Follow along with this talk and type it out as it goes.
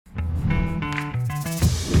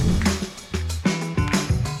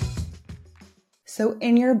So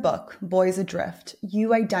in your book, Boys Adrift,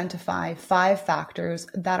 you identify 5 factors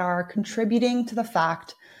that are contributing to the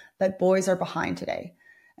fact that boys are behind today.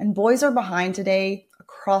 And boys are behind today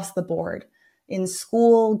across the board in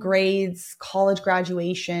school, grades, college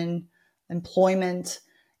graduation, employment,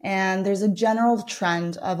 and there's a general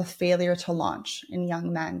trend of a failure to launch in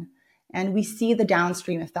young men. And we see the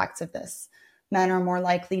downstream effects of this. Men are more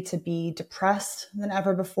likely to be depressed than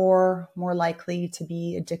ever before, more likely to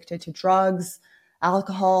be addicted to drugs,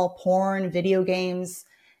 alcohol, porn, video games,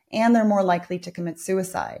 and they're more likely to commit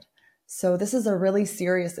suicide. So this is a really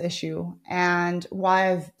serious issue, and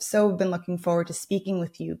why I've so been looking forward to speaking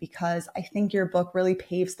with you, because I think your book really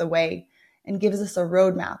paves the way and gives us a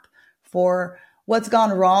roadmap for what's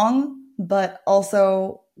gone wrong, but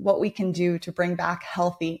also what we can do to bring back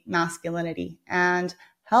healthy masculinity and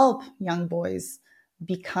help young boys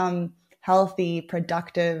become healthy,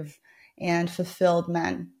 productive, and fulfilled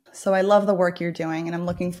men. So I love the work you're doing, and I'm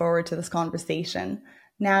looking forward to this conversation.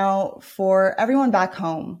 Now, for everyone back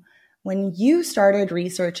home, when you started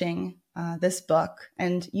researching this book,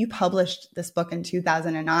 and you published this book in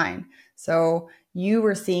 2009, so you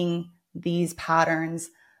were seeing these patterns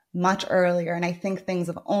much earlier, and I think things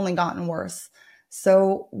have only gotten worse.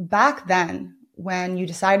 So back then, when you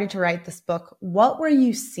decided to write this book, what were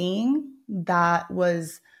you seeing that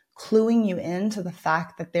was cluing you into the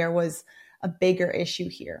fact that there was a bigger issue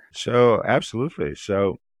here? So absolutely.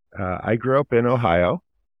 So I grew up in Ohio,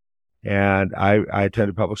 and I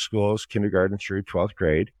attended public schools, kindergarten through 12th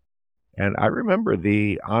grade. And I remember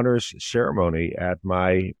the honors ceremony at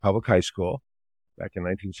my public high school back in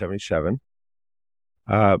 1977.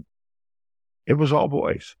 It was all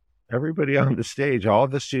boys. Everybody on the stage, all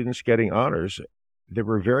of the students getting honors. There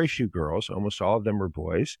were very few girls. Almost all of them were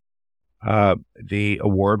boys. The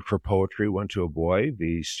award for poetry went to a boy.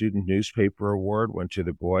 The student newspaper award went to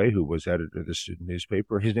the boy who was editor of the student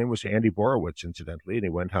newspaper. His name was Andy Borowitz, incidentally, and he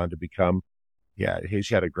went on to become, he's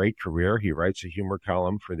had a great career. He writes a humor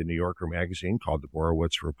column for the New Yorker magazine called the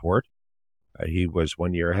Borowitz Report. He was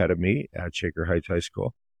 1 year ahead of me at Shaker Heights High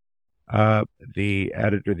School. The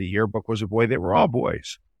editor of the yearbook was a boy. They were all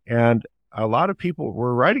boys. And a lot of people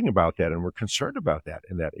were writing about that and were concerned about that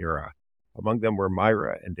in that era. Among them were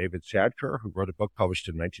Myra and David Sadker, who wrote a book published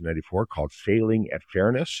in 1994 called Failing at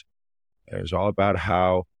Fairness. It was all about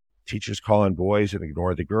how teachers call on boys and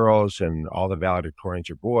ignore the girls, and all the valedictorians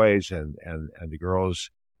are boys, and the girls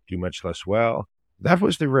do much less well. That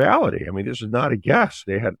was the reality. I mean, this is not a guess.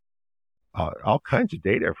 They had all kinds of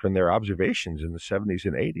data from their observations in the 70s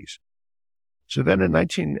and 80s. So then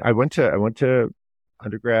I went to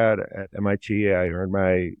undergrad at MIT. I earned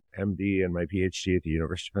my MD and my PhD at the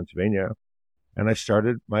University of Pennsylvania, and I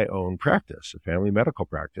started my own practice, a family medical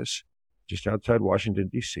practice, just outside Washington,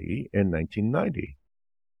 D.C. in 1990.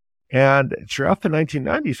 And throughout the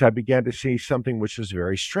 1990s, I began to see something which was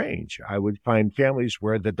very strange. I would find families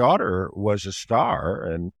where the daughter was a star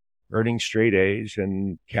and earning straight A's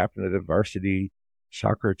and captain of the varsity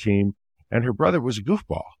soccer team, and her brother was a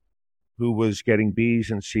goofball who was getting B's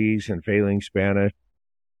and C's and failing Spanish.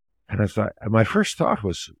 And I thought, my first thought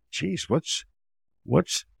was, geez, what's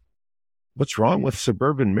wrong with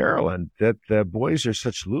suburban Maryland that the boys are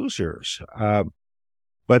such losers?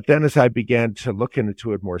 But then as I began to look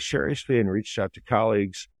into it more seriously and reached out to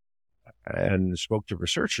colleagues and spoke to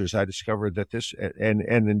researchers, I discovered that this, and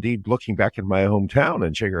indeed looking back at my hometown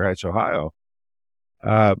in Shaker Heights, Ohio,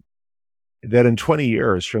 that in 20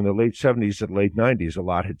 years, from the late 70s to the late 90s, a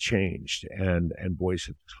lot had changed and boys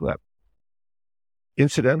had slipped.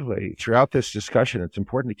 Incidentally, throughout this discussion, it's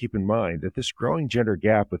important to keep in mind that this growing gender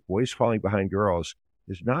gap with boys falling behind girls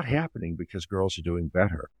is not happening because girls are doing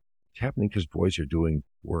better. It's happening because boys are doing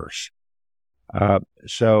worse.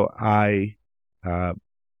 So I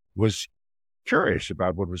was curious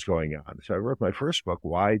about what was going on. So I wrote my first book,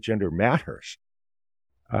 Why Gender Matters,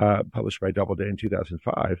 published by Doubleday in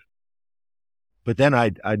 2005. But then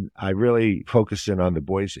I really focused in on the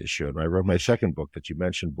boys issue, and I wrote my second book that you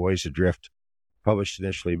mentioned, Boys Adrift, published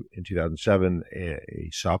initially in 2007. A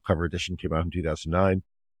softcover edition came out in 2009.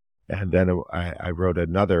 And then I wrote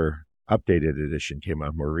another updated edition, came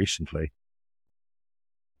out more recently.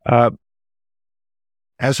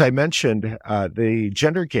 As I mentioned, the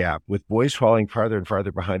gender gap with boys falling farther and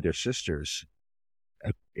farther behind their sisters,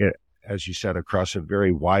 as you said, across a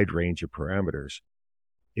very wide range of parameters,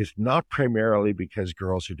 is not primarily because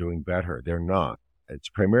girls are doing better. They're not. It's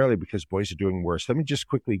primarily because boys are doing worse. Let me just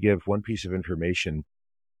quickly give one piece of information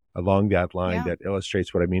along that line that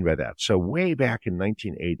illustrates what I mean by that. So way back in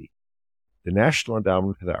 1980, the National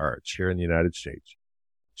Endowment for the Arts here in the United States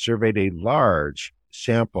surveyed a large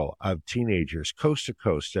sample of teenagers, coast to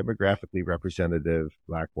coast, demographically representative,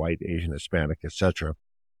 Black, white, Asian, Hispanic, etc.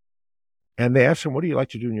 And they asked them, what do you like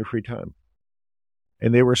to do in your free time?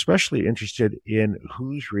 And they were especially interested in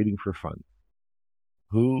who's reading for fun,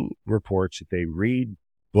 who reports that they read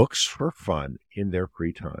books for fun in their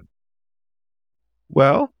free time.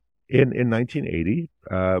 Well, in 1980,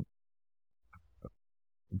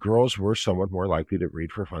 girls were somewhat more likely to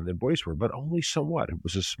read for fun than boys were, but only somewhat. It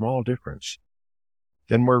was a small difference.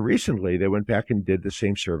 Then more recently, they went back and did the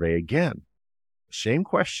same survey again. Same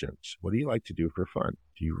questions. What do you like to do for fun?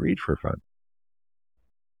 Do you read for fun?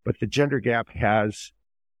 But the gender gap has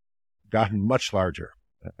gotten much larger.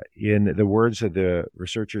 In the words of the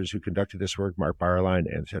researchers who conducted this work, Mark Barline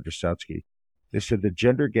and Sandra Stotsky, they said the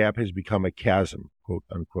gender gap has become a chasm, quote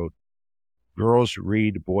unquote. Girls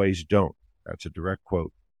read, boys don't. That's a direct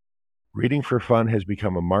quote. Reading for fun has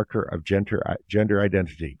become a marker of gender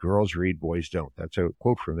identity. Girls read, boys don't. That's a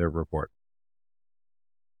quote from their report.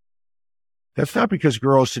 That's not because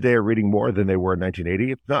girls today are reading more than they were in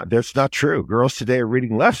 1980. That's not true. Girls today are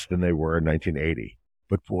reading less than they were in 1980,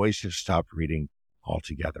 but boys have stopped reading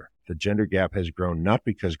altogether. The gender gap has grown not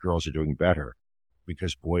because girls are doing better,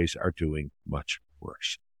 because boys are doing much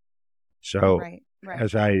worse. So right.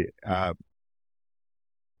 As I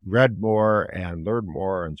read more and learned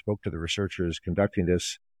more and spoke to the researchers conducting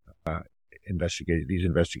these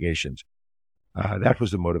investigations, that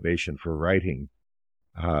was the motivation for writing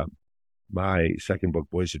my second book,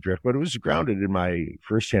 Boys Adrift. But it was grounded in my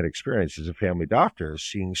firsthand experience as a family doctor,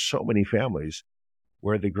 seeing so many families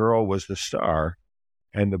where the girl was the star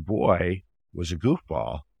and the boy was a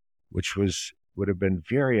goofball, which would have been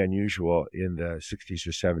very unusual in the 60s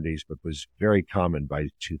or 70s, but was very common by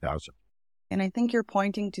 2000. And I think you're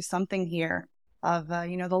pointing to something here of,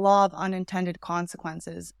 the law of unintended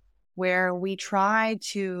consequences, where we try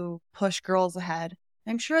to push girls ahead.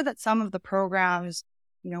 I'm sure that some of the programs,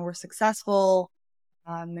 were successful,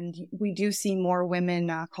 and we do see more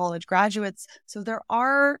women college graduates. So there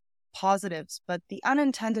are positives, but the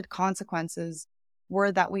unintended consequences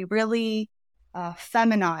were that we really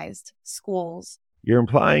feminized schools. You're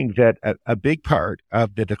implying that a big part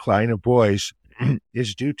of the decline of boys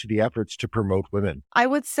is due to the efforts to promote women. I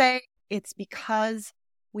would say it's because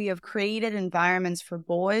we have created environments for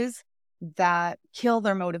boys that kill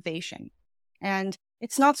their motivation. And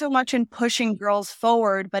it's not so much in pushing girls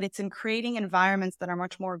forward, but it's in creating environments that are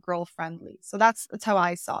much more girl-friendly. So that's how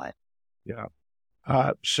I saw it. Yeah.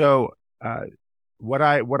 So what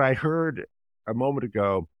I heard a moment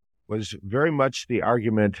ago was very much the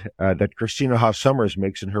argument that Christina Hoff Sommers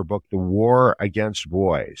makes in her book, The War Against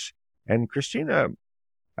Boys. And Christina,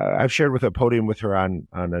 I've shared with a podium with her on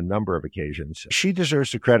a number of occasions. She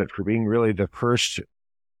deserves the credit for being really the first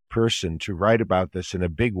person to write about this in a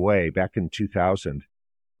big way back in 2000,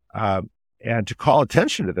 and to call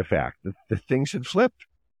attention to the fact that things had flipped.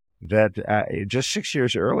 That just 6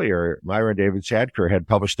 years earlier, Myra and David Sadker had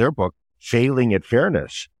published their book, Failing at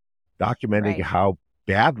Fairness, documenting how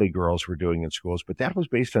badly girls were doing in schools. But that was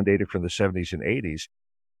based on data from the 70s and 80s.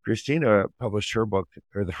 Christina published her book,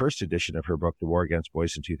 or the first edition of her book, The War Against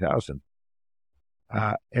Boys, in 2000.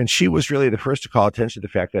 And she was really the first to call attention to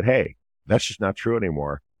the fact that, hey, that's just not true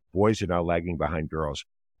anymore. Boys are now lagging behind girls.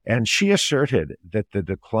 And she asserted that the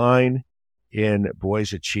decline in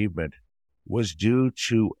boys' achievement was due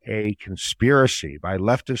to a conspiracy by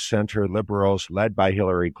left-of-center liberals led by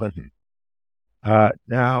Hillary Clinton.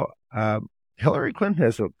 Now, Hillary Clinton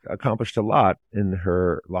has accomplished a lot in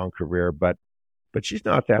her long career, but she's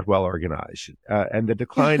not that well organized. And the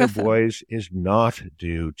decline of boys is not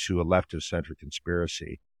due to a left-of-center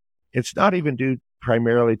conspiracy. It's not even due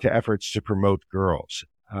primarily to efforts to promote girls.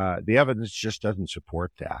 The evidence just doesn't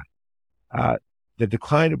support that. The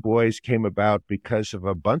decline of boys came about because of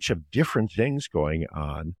a bunch of different things going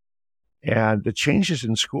on. And the changes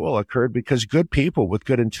in school occurred because good people with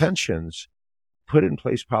good intentions put in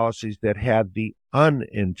place policies that had the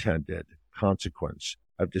unintended consequence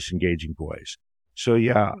of disengaging boys. So,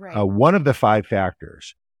 one of the 5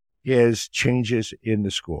 factors is changes in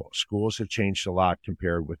the school. Schools have changed a lot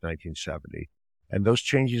compared with 1970. And those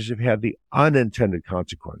changes have had the unintended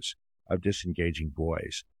consequence of disengaging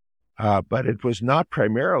boys. But it was not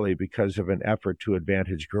primarily because of an effort to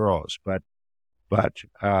advantage girls, but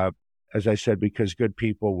as I said, because good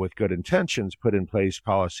people with good intentions put in place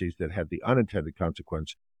policies that had the unintended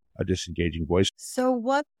consequence of disengaging boys. So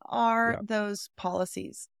what are those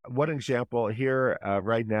policies? One example here,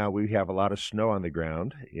 right now, we have a lot of snow on the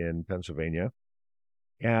ground in Pennsylvania.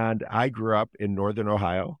 And I grew up in northern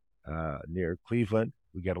Ohio, near Cleveland.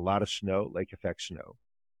 We get a lot of snow, lake effect snow.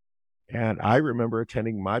 And I remember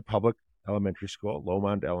attending my public Elementary School,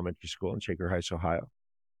 Lomond Elementary School in Shaker Heights, Ohio.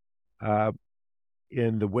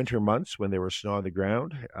 In the winter months when there was snow on the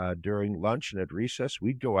ground, during lunch and at recess,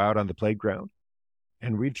 we'd go out on the playground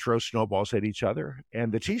and we'd throw snowballs at each other,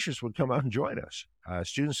 and the teachers would come out and join us.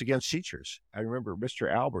 Students against teachers. I remember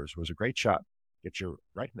Mr. Albers was a great shot. Get you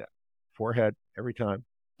right in that forehead every time.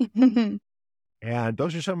 And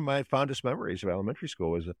those are some of my fondest memories of elementary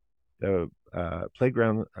school, was the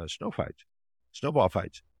playground snowball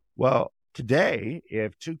fights. Well, today,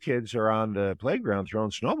 if two kids are on the playground throwing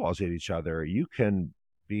snowballs at each other, you can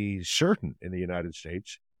be certain in the United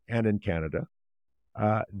States and in Canada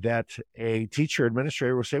that a teacher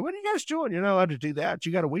administrator will say, "What are you guys doing? You're not allowed to do that.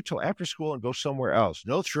 You got to wait till after school and go somewhere else.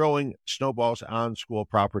 No throwing snowballs on school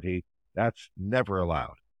property. That's never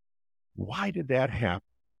allowed." Why did that happen?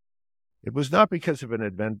 It was not because of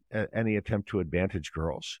any attempt to advantage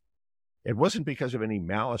girls. It wasn't because of any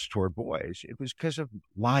malice toward boys. It was because of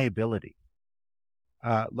liability.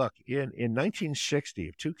 Look, in 1960,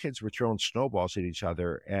 if two kids were throwing snowballs at each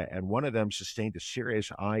other and one of them sustained a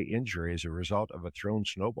serious eye injury as a result of a thrown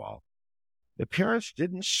snowball, the parents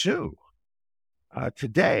didn't sue.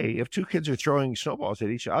 Today, if two kids are throwing snowballs at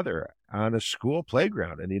each other on a school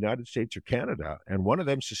playground in the United States or Canada, and one of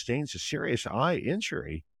them sustains a serious eye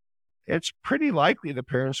injury, it's pretty likely the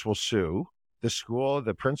parents will sue the school,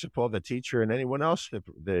 the principal, the teacher, and anyone else that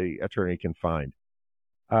the attorney can find.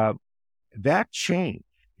 That change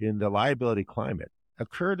in the liability climate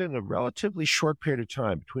occurred in a relatively short period of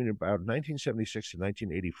time, between about 1976 and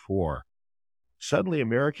 1984. Suddenly,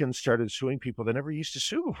 Americans started suing people they never used to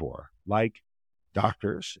sue before, like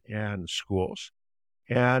doctors and schools.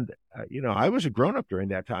 And, I was a grown-up during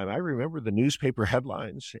that time. I remember the newspaper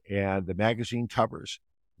headlines and the magazine covers.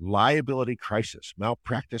 Liability crisis,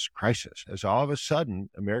 malpractice crisis, as all of a sudden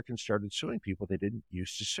Americans started suing people they didn't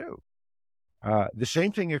used to sue. The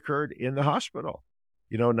same thing occurred in the hospital.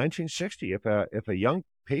 In 1960, if a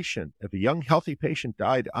young healthy patient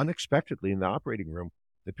died unexpectedly in the operating room,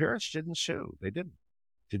 the parents didn't sue. They didn't.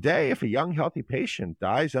 Today, if a young healthy patient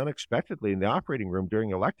dies unexpectedly in the operating room during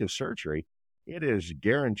elective surgery, it is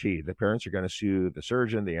guaranteed the parents are going to sue the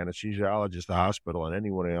surgeon, the anesthesiologist, the hospital, and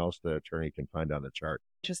anyone else the attorney can find on the chart.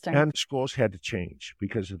 Interesting. And schools had to change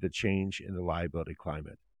because of the change in the liability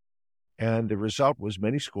climate. And the result was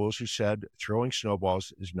many schools who said throwing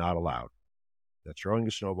snowballs is not allowed, that throwing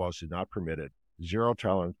of snowballs is not permitted, zero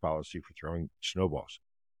tolerance policy for throwing snowballs.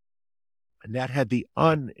 And that had the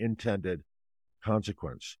unintended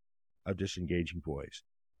consequence of disengaging boys.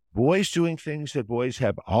 Boys doing things that boys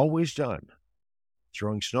have always done,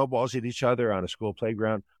 throwing snowballs at each other on a school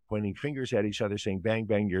playground, pointing fingers at each other, saying, "Bang,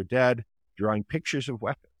 bang, you're dead," drawing pictures of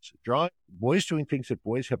weapons. Boys doing things that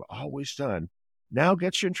boys have always done now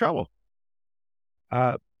gets you in trouble.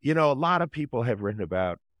 A lot of people have written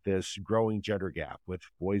about this growing gender gap with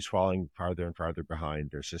boys falling farther and farther behind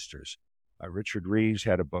their sisters. Richard Reeves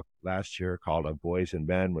had a book last year called On Boys and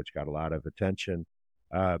Men, which got a lot of attention.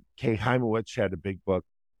 Kay Heimowitz had a big book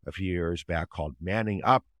a few years back called Manning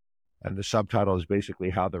Up, and the subtitle is basically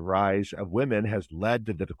how the rise of women has led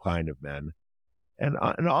to the decline of men. And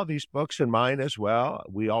in all these books, and mine as well,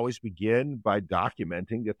 we always begin by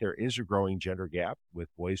documenting that there is a growing gender gap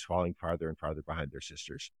with boys falling farther and farther behind their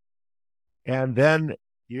sisters. And then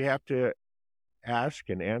you have to ask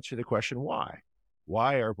and answer the question, why?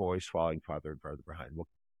 Why are boys falling farther and farther behind? Well,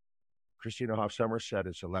 Christina Hoff Sommers said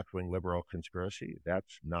it's a left-wing liberal conspiracy.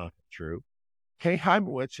 That's not true. Kay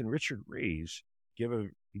Heimowitz and Richard Reeves give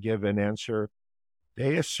an answer.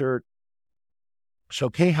 They assert. So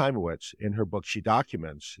Kay Heimowitz, in her book, she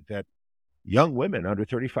documents that young women under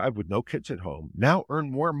 35 with no kids at home now earn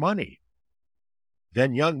more money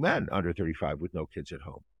than young men under 35 with no kids at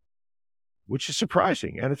home, which is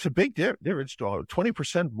surprising. And it's a big difference,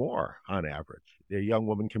 20% more on average, the young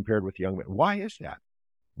woman compared with young men. Why is that?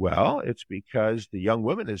 Well, it's because the young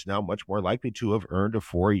woman is now much more likely to have earned a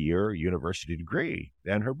 4-year university degree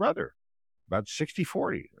than her brother. About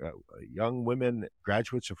 60-40. Young women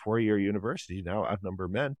graduates of 4-year university now outnumber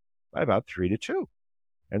men by about 3-2.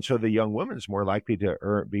 And so the young woman is more likely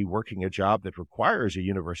to be working a job that requires a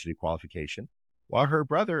university qualification, while her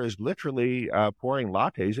brother is literally pouring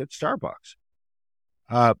lattes at Starbucks.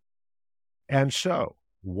 And so,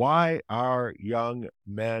 why are young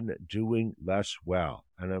men doing less well?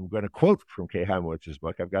 And I'm going to quote from Kay Heimowitz's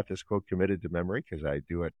book. I've got this quote committed to memory because I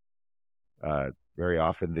do it very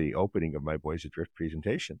often the opening of my Boys Adrift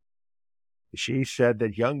presentation. She said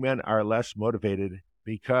that young men are less motivated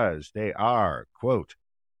because they are, quote,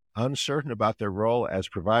 uncertain about their role as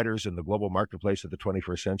providers in the global marketplace of the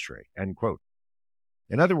 21st century, end quote.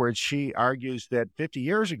 In other words, she argues that 50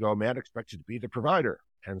 years ago, a man expected to be the provider.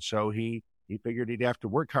 And so he figured he'd have to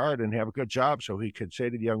work hard and have a good job so he could say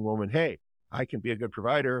to the young woman, hey, I can be a good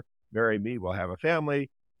provider. Marry me. We'll have a family.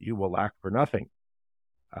 You will lack for nothing,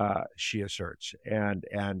 she asserts. And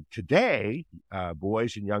today,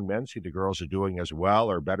 boys and young men see the girls are doing as well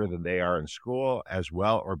or better than they are in school, as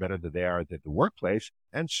well or better than they are at the workplace.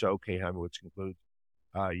 And so Kay Heimowitz concludes,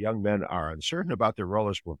 young men are uncertain about their role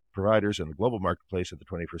as providers in the global marketplace of the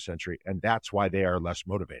 21st century, and that's why they are less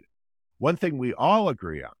motivated. One thing we all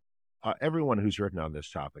agree on, everyone who's written on this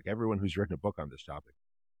topic, everyone who's written a book on this topic,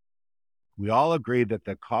 we all agree that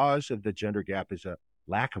the cause of the gender gap is a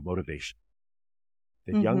lack of motivation.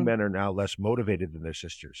 That young men are now less motivated than their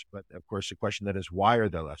sisters. But of course, the question then is, why are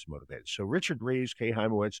they less motivated? So Richard Reeves, Kay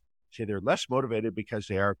Heimowitz say they're less motivated because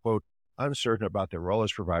they are, quote, uncertain about their role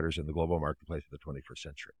as providers in the global marketplace of the 21st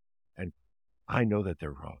century. And I know that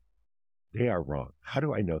they're wrong. They are wrong. How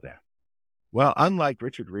do I know that? Well, unlike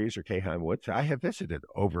Richard Reeves or Kay Heimowitz, I have visited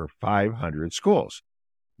over 500 schools,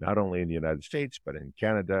 not only in the United States, but in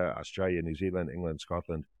Canada, Australia, New Zealand, England,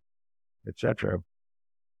 Scotland, etc.,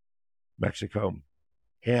 Mexico.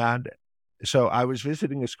 And so I was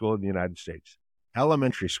visiting a school in the United States,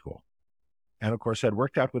 elementary school. And of course, I'd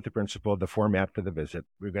worked out with the principal the format for the visit.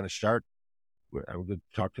 We were going to start, I was going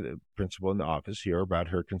to talk to the principal in the office, hear about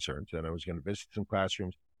her concerns, and I was going to visit some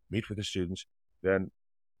classrooms, meet with the students, then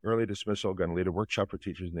early dismissal, going to lead a workshop for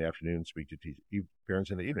teachers in the afternoon, speak to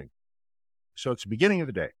parents in the evening. So it's the beginning of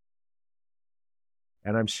the day.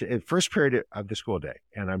 And I'm first period of the school day,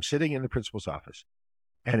 and I'm sitting in the principal's office,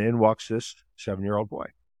 and in walks this 7-year-old boy,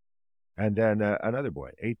 and then another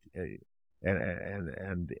boy, 8,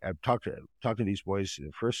 and I've talked to these boys,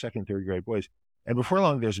 first, second, third grade boys, and before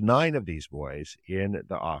long, there's 9 of these boys in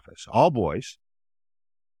the office, all boys,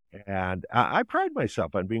 and I pride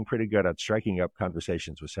myself on being pretty good at striking up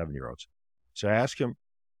conversations with 7-year-olds. So I asked him,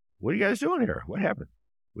 "What are you guys doing here? What happened?"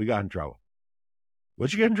 "We got in trouble."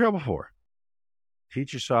 "What'd you get in trouble for?"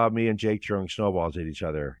 "Teacher saw me and Jake throwing snowballs at each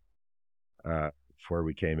other before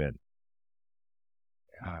we came in."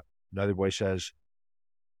 Another boy says,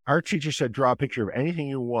 "Our teacher said, draw a picture of anything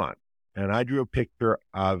you want. And I drew a picture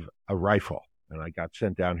of a rifle. And I got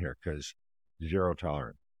sent down here because zero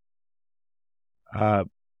tolerance."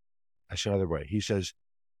 I said, another boy, he says,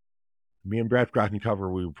 "Me and Brett got in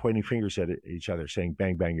cover. We were pointing fingers at each other saying,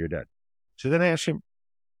 bang, bang, you're dead." So then I asked him,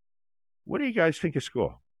 "What do you guys think of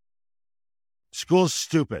school?" "School's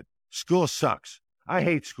stupid. School sucks. I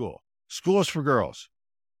hate school. School's for girls."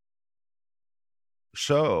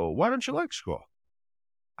 "So why don't you like school?"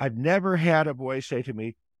 I've never had a boy say to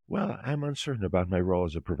me, "Well, I'm uncertain about my role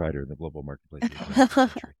as a provider in the global marketplace of the 21st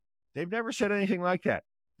century." They've never said anything like that.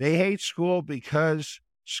 They hate school because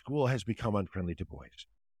school has become unfriendly to boys.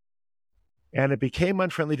 And it became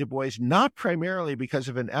unfriendly to boys not primarily because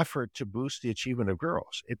of an effort to boost the achievement of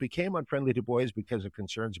girls. It became unfriendly to boys because of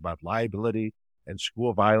concerns about liability and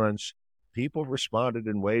school violence. People responded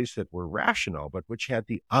in ways that were rational, but which had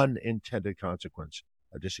the unintended consequence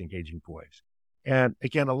of disengaging boys. And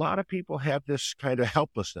again, a lot of people have this kind of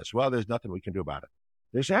helplessness. Well, there's nothing we can do about it.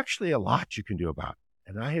 There's actually a lot you can do about it.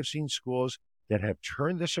 And I have seen schools that have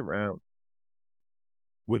turned this around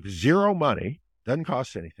with zero money, doesn't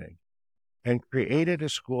cost anything, and created a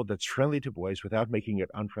school that's friendly to boys without making it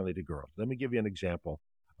unfriendly to girls. Let me give you an example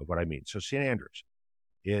of what I mean. So St. Andrews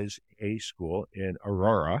is a school in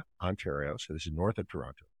Aurora, Ontario. So this is north of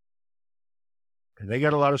Toronto. And they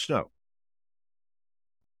got a lot of snow.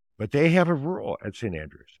 But they have a rule at St.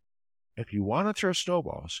 Andrews. If you want to throw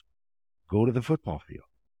snowballs, go to the football field.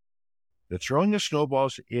 The throwing of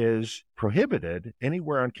snowballs is prohibited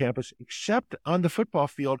anywhere on campus except on the football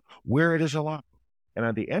field where it is allowed. And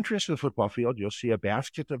on the entrance to the football field, you'll see a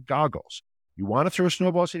basket of goggles. You want to throw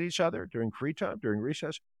snowballs at each other during free time, during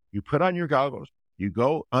recess, you put on your goggles, you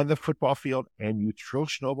go on the football field, and you throw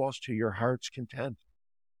snowballs to your heart's content.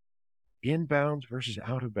 Inbounds versus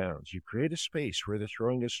out of bounds. You create a space where the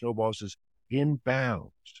throwing of snowballs is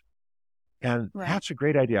inbounds. And That's a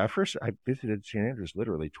great idea. I visited St. Andrews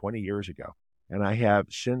literally 20 years ago, and I have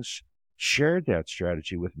since shared that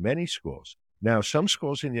strategy with many schools. Now, some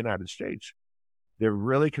schools in the United States, they're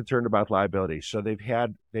really concerned about liability. So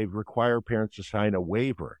they require parents to sign a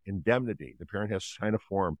waiver, indemnity. The parent has to sign a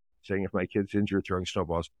form saying, if my kid's injured throwing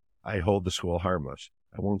snowballs, I hold the school harmless.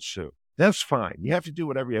 I won't sue. That's fine. You have to do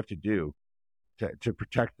whatever you have to do to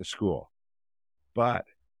protect the school. But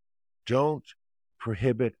don't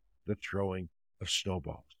prohibit the throwing of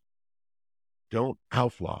snowballs. Don't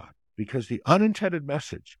outlaw it, because the unintended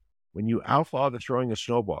message, when you outlaw the throwing of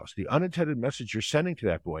snowballs, the unintended message you're sending to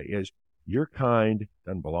that boy is, your kind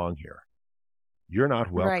doesn't belong here. You're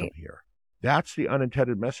not welcome here. That's the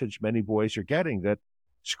unintended message many boys are getting, that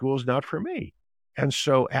School's not for me. And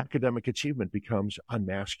so academic achievement becomes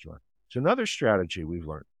unmasculine. It's another strategy we've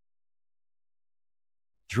learned.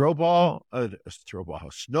 Snowball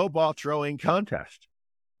throwing contest.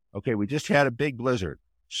 Okay, we just had a big blizzard.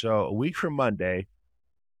 So a week from Monday,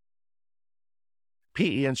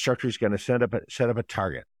 PE instructor is going to set up a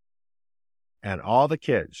target. And all the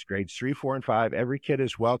kids, grades 3, 4, and 5, every kid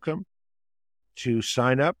is welcome to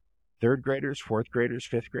sign up, third graders, fourth graders,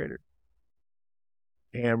 fifth graders.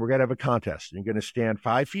 And we're going to have a contest. You're going to stand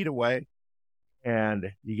 5 feet away,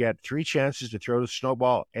 and you get 3 chances to throw the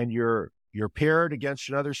snowball, and you're paired against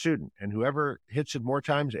another student. And whoever hits it more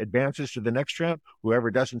times advances to the next round,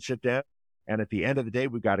 whoever doesn't sit down. And at the end of the day,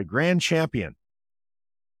 we've got a grand champion.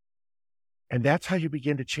 And that's how you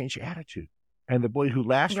begin to change attitude. And the boy who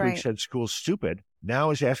last week said school's stupid now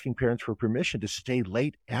is asking parents for permission to stay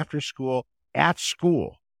late after school at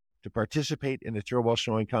school to participate in the throwball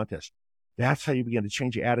throwing contest. That's how you begin to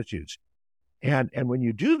change attitudes. And when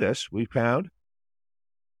you do this, we found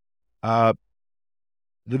the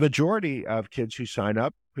majority of kids who sign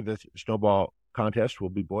up for the snowball contest will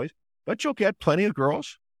be boys, but you'll get plenty of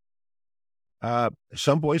girls.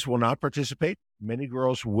 Some boys will not participate. Many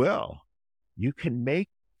girls will. You can make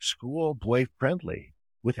school boy friendly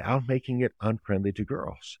without making it unfriendly to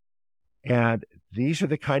girls. And these are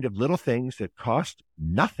the kind of little things that cost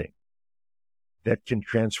nothing that can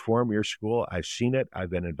transform your school. I've seen it. I've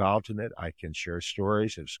been involved in it. I can share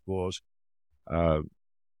stories of schools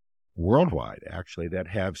worldwide, actually, that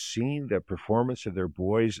have seen the performance of their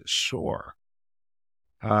boys soar.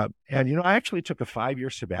 And, I actually took a 5-year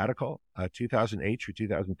sabbatical, 2008 through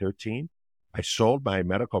 2013. I sold my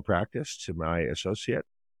medical practice to my associate,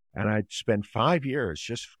 and I spent 5 years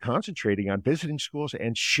just concentrating on visiting schools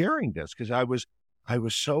and sharing this because I was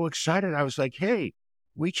so excited. I was like, hey,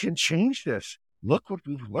 we can change this. Look what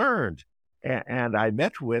we've learned. And I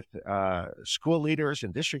met with school leaders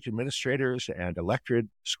and district administrators and elected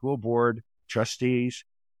school board trustees.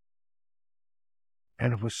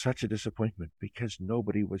 And it was such a disappointment because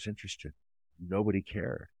nobody was interested. Nobody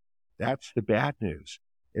cared. That's the bad news,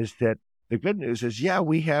 is that the good news is,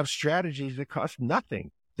 we have strategies that cost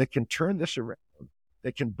nothing that can turn this around,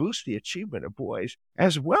 that can boost the achievement of boys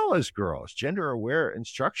as well as girls. Gender-aware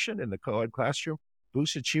instruction in the co-ed classroom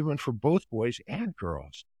boosts achievement for both boys and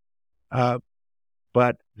girls.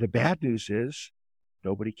 But the bad news is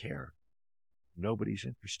nobody cared. Nobody's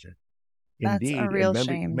interested. That's Indeed, a real in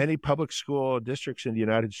shame. many public school districts in the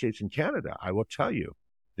United States and Canada, I will tell you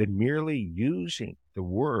that merely using the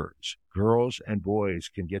words girls and boys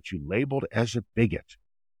can get you labeled as a bigot.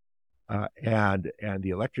 And the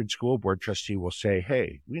elected school board trustee will say,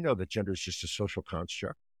 hey, we know that gender is just a social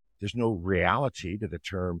construct. There's no reality to the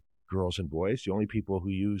term girls and boys. The only people who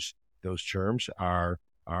use those terms are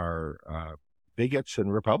bigots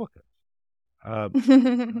and Republicans.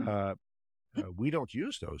 We don't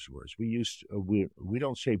use those words. We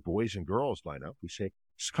don't say boys and girls line up. We say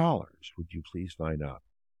scholars, would you please line up?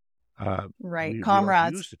 Right,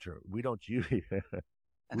 comrades. We don't use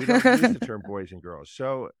the term boys and girls.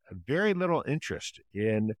 So very little interest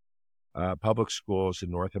in public schools in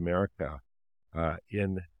North America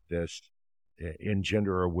in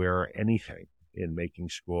gender-aware anything, in making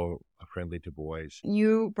school friendly to boys.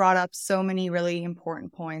 You brought up so many really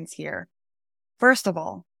important points here. First of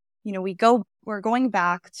all, we're going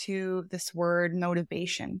back to this word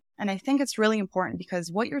motivation. And I think it's really important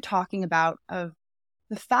because what you're talking about of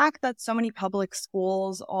the fact that so many public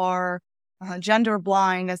schools are gender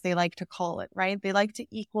blind, as they like to call it, right? They like to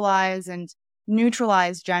equalize and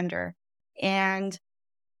neutralize gender. And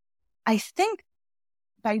I think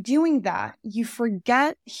by doing that, you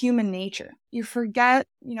forget human nature. You forget,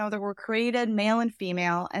 that we're created male and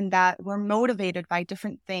female and that we're motivated by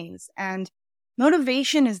different things. And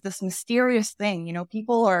motivation is this mysterious thing.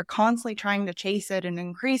 People are constantly trying to chase it and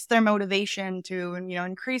increase their motivation to,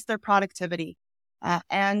 increase their productivity.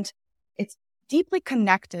 And it's deeply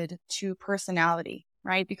connected to personality,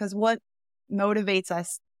 right? Because what motivates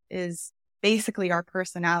us is basically our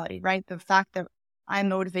personality, right? The fact that I'm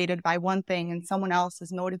motivated by one thing and someone else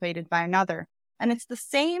is motivated by another. And it's the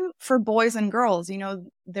same for boys and girls.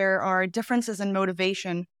 There are differences in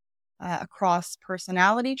motivation across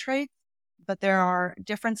personality traits, but there are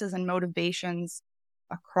differences in motivations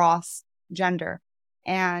across gender.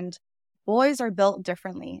 And boys are built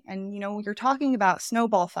differently. And, you're talking about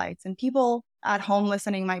snowball fights, and people at home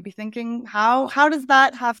listening might be thinking, how does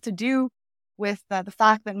that have to do with the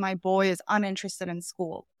fact that my boy is uninterested in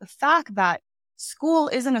school? The fact that school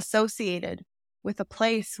isn't associated with a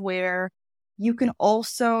place where you can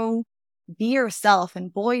also be yourself,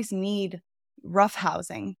 and boys need,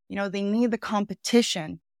 roughhousing. They need the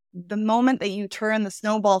competition. The moment that you turn the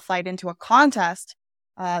snowball fight into a contest,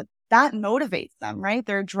 that motivates them, right?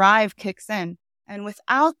 Their drive kicks in. And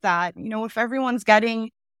without that, if everyone's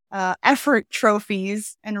getting effort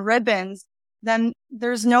trophies and ribbons, then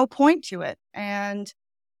there's no point to it. And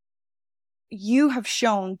you have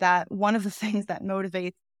shown that one of the things that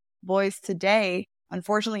motivates boys today,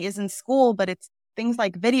 unfortunately, is in school, but it's things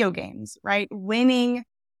like video games, right? Winning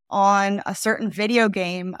on a certain video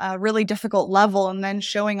game, a really difficult level, and then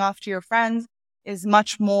showing off to your friends is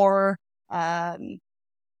much more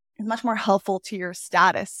helpful to your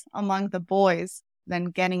status among the boys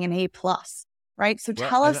than getting an A+, right? So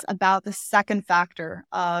tell us about the second factor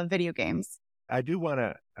of video games. I do want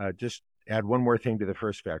to just add one more thing to the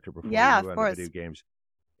first factor before we move on to video games.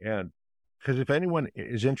 And because if anyone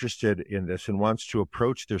is interested in this and wants to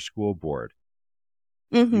approach their school board,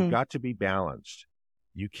 you've got to be balanced.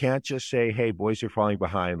 You can't just say, hey, boys are falling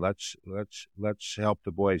behind. Let's help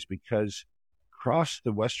the boys, because across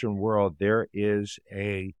the Western world, there is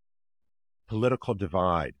a political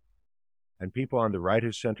divide. And people on the right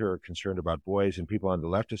of center are concerned about boys, and people on the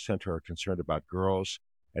left of center are concerned about girls.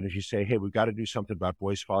 And if you say, hey, we've got to do something about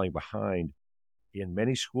boys falling behind, in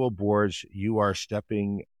many school boards, you are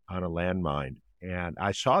stepping on a landmine. And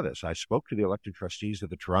I saw this. I spoke to the elected trustees of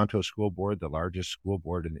the Toronto School Board, the largest school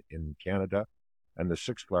board in Canada, and the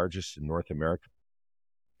sixth largest in North America.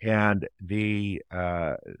 And the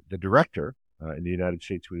director, in the United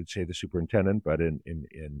States, we would say the superintendent, but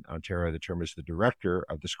in Ontario, the term is the director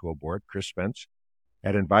of the school board, Chris Spence,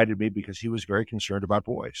 had invited me because he was very concerned about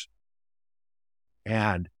boys.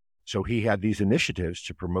 And so he had these initiatives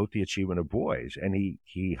to promote the achievement of boys. And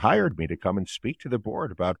he hired me to come and speak to the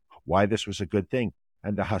board about why this was a good thing.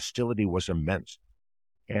 And the hostility was immense.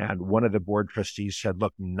 And one of the board trustees said,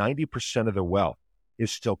 look, 90% of the wealth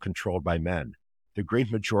is still controlled by men. The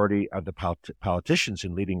great majority of the politicians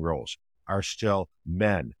in leading roles are still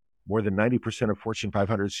men. More than 90% of Fortune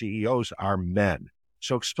 500 CEOs are men.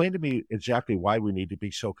 So explain to me exactly why we need to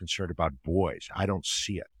be so concerned about boys. I don't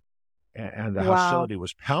see it. And the hostility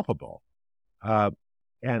was palpable.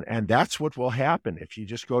 And that's what will happen if you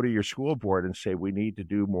just go to your school board and say, we need to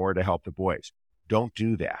do more to help the boys. Don't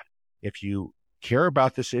do that. If you care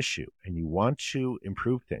about this issue and you want to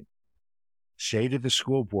improve things, say to the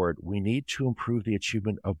school board, we need to improve the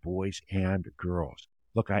achievement of boys and girls.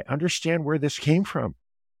 Look, I understand where this came from.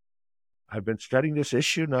 I've been studying this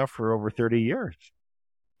issue now for over 30 years.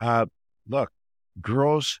 Look,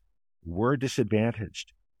 girls were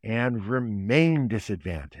disadvantaged and remain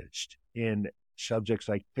disadvantaged in subjects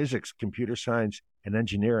like physics, computer science, and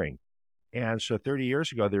engineering. And so 30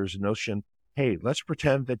 years ago, there was a notion, hey, let's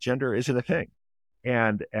pretend that gender isn't a thing.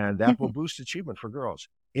 And that will boost achievement for girls.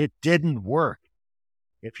 It didn't work.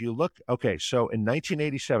 If you look, okay, so in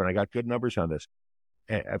 1987, I got good numbers on this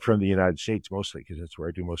from the United States mostly, because that's where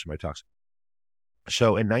I do most of my talks. So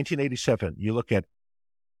in 1987, you look at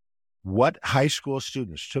what high school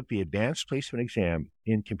students took the advanced placement exam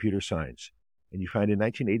in computer science. And you find in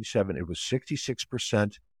 1987, it was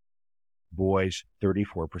 66% boys,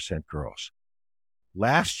 34% girls.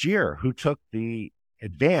 Last year, who took the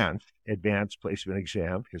advanced placement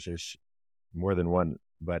exam, because there's more than one,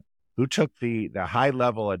 but who took the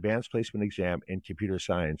high-level advanced placement exam in computer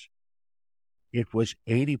science, it was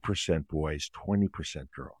 80% boys, 20%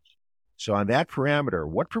 girls. So on that parameter,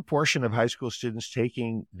 what proportion of high school students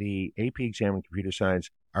taking the AP exam in computer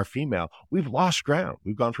science are female? We've lost ground.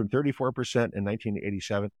 We've gone from 34% in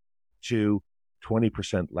 1987 to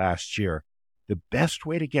 20% last year. The best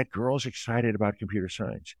way to get girls excited about computer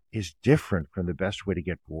science is different from the best way to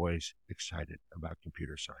get boys excited about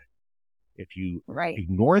computer science. If you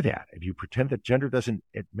ignore that, if you pretend that gender doesn't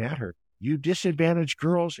matter, you disadvantage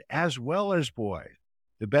girls as well as boys.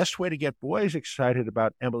 The best way to get boys excited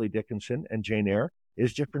about Emily Dickinson and Jane Eyre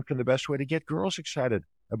is different from the best way to get girls excited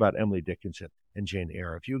about Emily Dickinson and Jane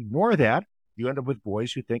Eyre. If you ignore that, you end up with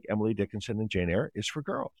boys who think Emily Dickinson and Jane Eyre is for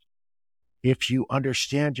girls. If you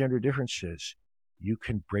understand gender differences, you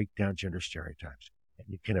can break down gender stereotypes. And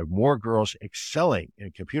you can have more girls excelling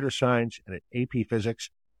in computer science and in AP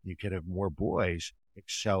physics. You can have more boys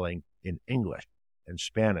excelling in English and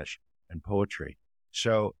Spanish and poetry.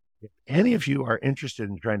 So if any of you are interested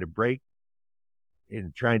in trying to break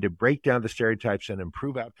down the stereotypes and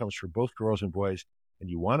improve outcomes for both girls and boys, and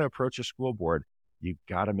you want to approach a school board, you've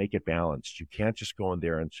got to make it balanced. You can't just go in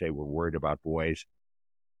there and say, we're worried about boys,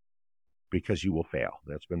 because you will fail.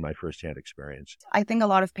 That's been my firsthand experience. I think a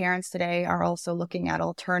lot of parents today are also looking at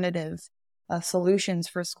alternative solutions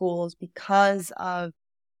for schools because of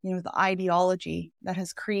the ideology that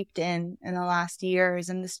has creeped in the last years,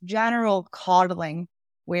 and this general coddling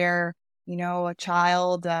where, a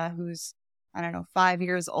child who's, I don't know, 5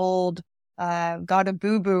 years old got a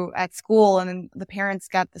boo-boo at school, and then the parents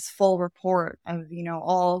get this full report of,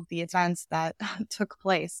 all of the events that took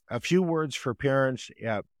place. A few words for parents.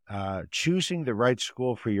 Choosing the right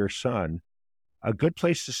school for your son. A good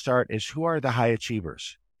place to start is, who are the high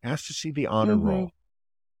achievers? Ask to see the honor roll.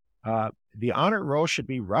 The honor roll should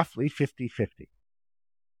be roughly 50-50.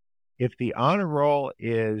 If the honor roll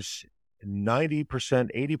is 90%,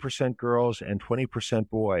 80% girls and 20%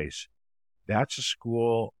 boys, that's a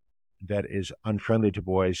school that is unfriendly to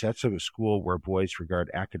boys. That's a school where boys regard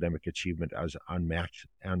academic achievement as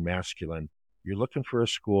unmasculine. You're looking for a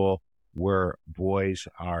school where boys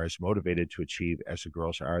are as motivated to achieve as the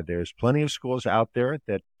girls are. There's plenty of schools out there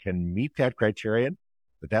that can meet that criterion,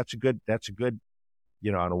 but that's a good,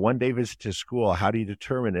 on a one-day visit to school, how do you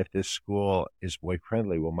determine if this school is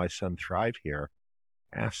boy-friendly? Will my son thrive here?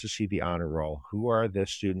 Ask to see the honor roll. Who are the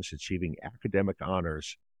students achieving academic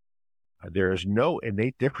honors? There is no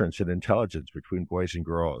innate difference in intelligence between boys and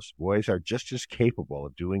girls. Boys are just as capable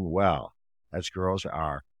of doing well as girls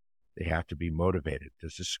are. They have to be motivated.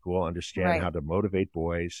 Does the school understand how to motivate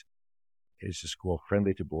boys? Is the school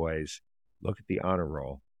friendly to boys? Look at the honor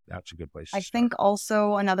roll. That's a good place to start. I think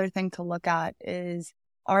also another thing to look at is,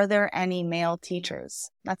 are there any male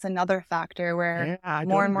teachers? That's another factor where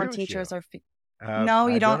more and more teachers are... No,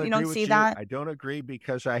 you don't see that? I don't agree,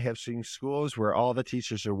 because I have seen schools where all the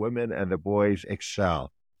teachers are women and the boys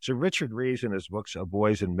excel. So Richard Rees, in his books of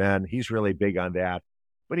Boys and Men, he's really big on that.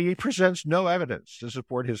 But he presents no evidence to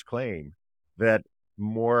support his claim that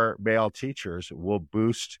more male teachers will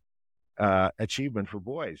boost achievement for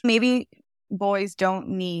boys. Maybe boys don't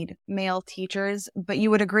need male teachers, but you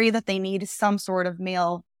would agree that they need some sort of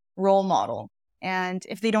male role model. And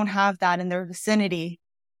if they don't have that in their vicinity,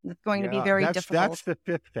 it's going to be very difficult. That's the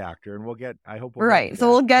fifth factor, and I hope we'll get to that. So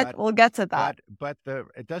we'll get to that. But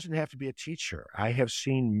it doesn't have to be a teacher. I have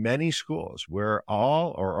seen many schools where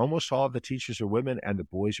all or almost all of the teachers are women and the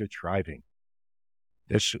boys are thriving.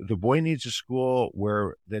 The boy needs a school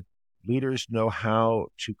where the leaders know how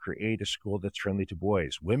to create a school that's friendly to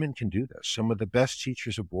boys. Women can do this. Some of the best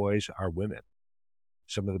teachers of boys are women.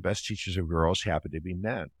 Some of the best teachers of girls happen to be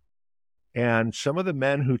men. And some of the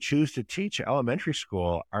men who choose to teach elementary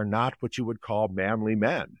school are not what you would call manly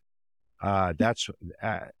men. There's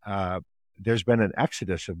been an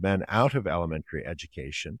exodus of men out of elementary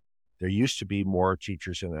education. There used to be more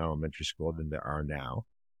teachers in elementary school than there are now.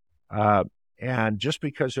 And just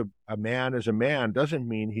because a man is a man doesn't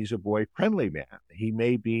mean he's a boy-friendly man. He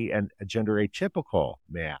may be a gender atypical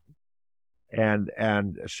man.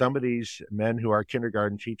 And some of these men who are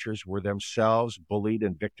kindergarten teachers were themselves bullied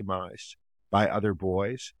and victimized by other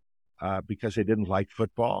boys because they didn't like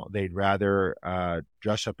football. They'd rather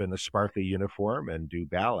dress up in a sparkly uniform and do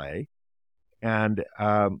ballet. And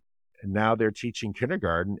now they're teaching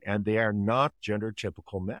kindergarten, and they are not gender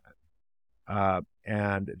typical men. That's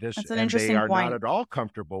an interesting point. They are not at all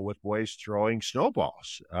comfortable with boys throwing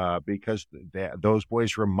snowballs because those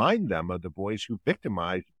boys remind them of the boys who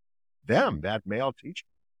victimized them. That male teacher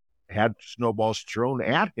had snowballs thrown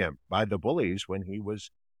at him by the bullies when he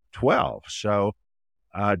was 12. So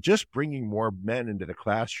just bringing more men into the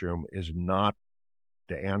classroom is not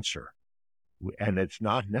the answer, and it's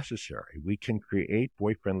not necessary. We can create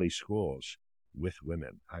boy-friendly schools with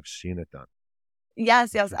women. I've seen it done.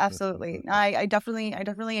 Yes, absolutely. I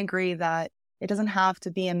definitely agree that it doesn't have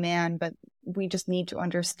to be a man, but we just need to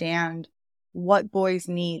understand what boys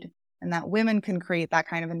need, and that women can create that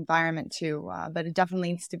kind of environment too. But it definitely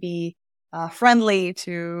needs to be friendly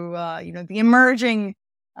to the emerging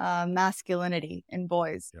masculinity in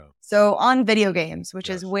boys. Yeah. So on video games, which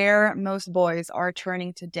is where most boys are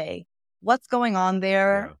turning today, what's going on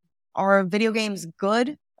there? Yeah. Are video games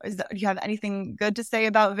good? Do you have anything good to say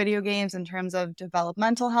about video games in terms of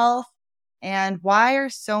developmental health? And why are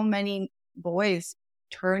so many boys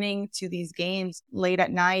turning to these games late at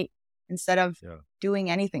night instead of doing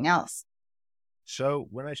anything else? So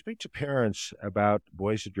when I speak to parents about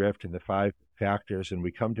Boys Adrift and the 5 factors, and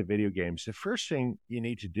we come to video games, the first thing you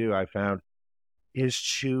need to do, I found, is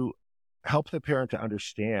to help the parent to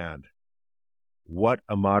understand what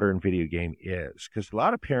a modern video game is. Because a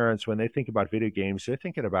lot of parents, when they think about video games, they're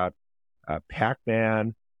thinking about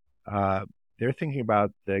Pac-Man. They're thinking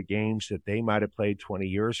about the games that they might have played 20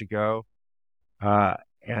 years ago,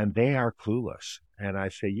 and they are clueless. And I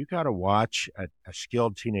say, you got to watch a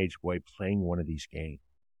skilled teenage boy playing one of these games.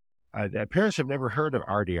 The parents have never heard of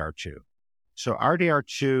RDR2. So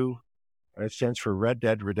RDR2, it stands for Red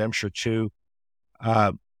Dead Redemption 2.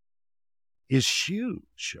 is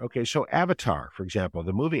huge. Okay, so Avatar, for example,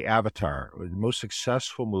 the movie Avatar, the most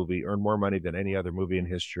successful movie, earned more money than any other movie in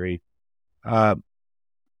history. Uh,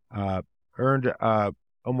 uh, Earned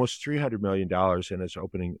almost $300 million in its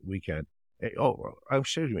opening weekend.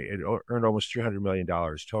 Excuse me, it earned almost $300 million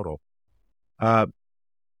total.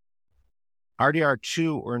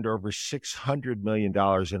 RDR2 earned over $600 million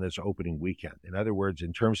in its opening weekend. In other words,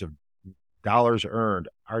 in terms of dollars earned,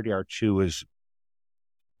 RDR2 is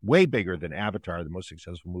way bigger than Avatar, the most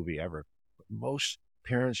successful movie ever. But most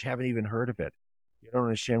parents haven't even heard of it. You don't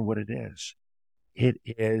understand what it is. It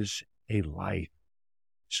is a life.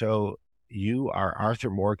 So you are Arthur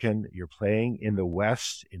Morgan. You're playing in the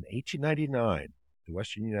West in 1899, the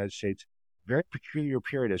Western United States. Very peculiar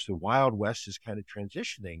period as the Wild West is kind of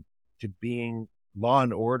transitioning to being law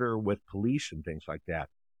and order with police and things like that.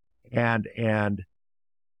 And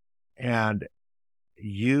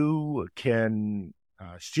you can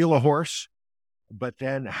steal a horse, but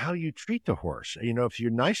then how you treat the horse. You know, if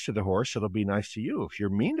you're nice to the horse, it'll be nice to you. If you're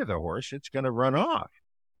mean to the horse, it's going to run off.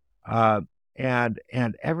 And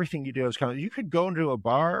everything you do is kind of, you could go into a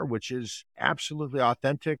bar, which is absolutely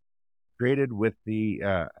authentic, created with the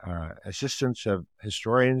assistance of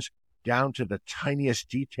historians down to the tiniest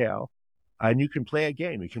detail. And you can play a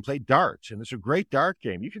game. You can play darts, and it's a great dart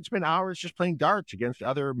game. You can spend hours just playing darts against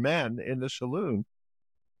other men in the saloon.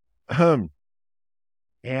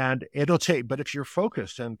 And it'll take, but if you're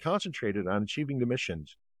focused and concentrated on achieving the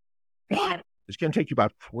missions, it's going to take you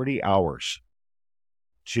about 40 hours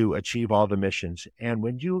to achieve all the missions. And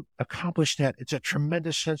when you accomplish that, it's a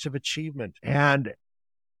tremendous sense of achievement. And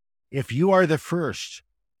if you are the first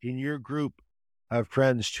in your group of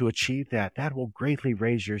friends to achieve that, that will greatly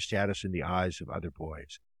raise your status in the eyes of other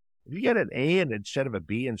boys. If you get an A and instead of a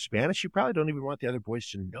B in Spanish, you probably don't even want the other boys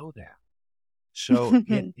to know that. So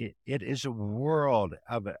it is a world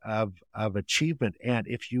of achievement. And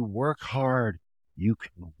if you work hard, you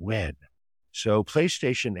can win. So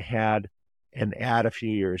PlayStation had an ad a few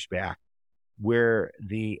years back where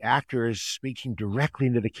the actor is speaking directly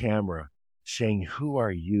into the camera saying, "Who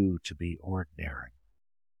are you to be ordinary?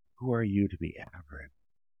 Who are you to be average?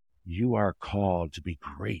 You are called to be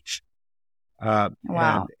great."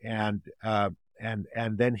 Wow. And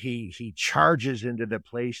then he charges into the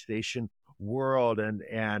PlayStation world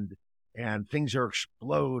and things are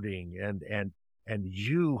exploding and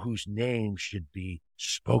you whose name should be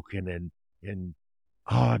spoken in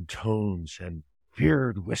odd tones and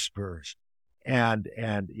feared whispers and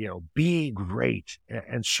you know, be great.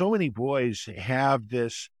 And so many boys have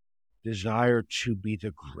this desire to be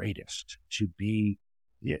the greatest, to be,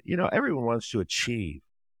 you know, everyone wants to achieve.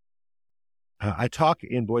 I talk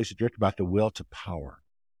in Boys Adrift about the will to power,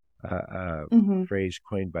 phrase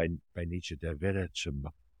coined by Nietzsche, der Wille zum.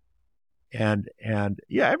 And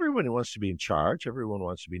yeah, everyone wants to be in charge. Everyone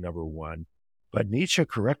wants to be number one. But Nietzsche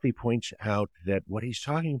correctly points out that what he's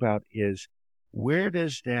talking about is, where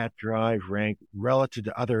does that drive rank relative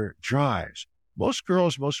to other drives? Most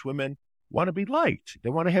girls, most women want to be liked. They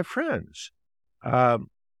want to have friends.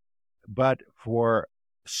 But for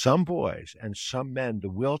some boys and some men, the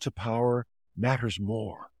will to power matters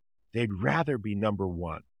more. They'd rather be number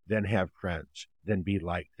one than have friends, than be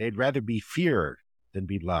liked. They'd rather be feared than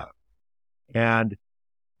be loved. And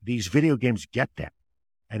these video games get that.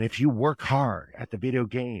 And if you work hard at the video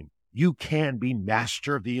game, you can be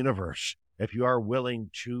master of the universe. If you are willing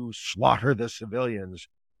to slaughter the civilians,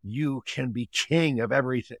 you can be king of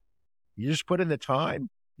everything. You just put in the time,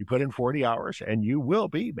 you put in 40 hours, and you will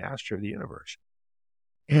be master of the universe.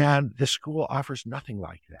 And the school offers nothing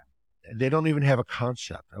like that. They don't even have a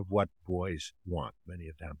concept of what boys want, many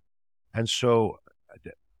of them. And so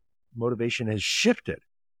motivation has shifted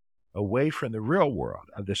away from the real world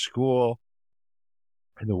of the school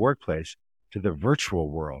and the workplace to the virtual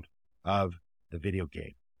world of the video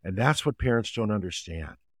game. And that's what parents don't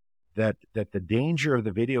understand, that the danger of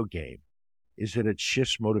the video game is that it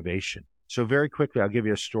shifts motivation. So very quickly, I'll give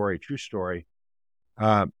you a story, true story.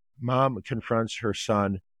 Mom confronts her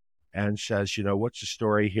son and says, you know, what's the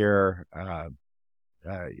story here?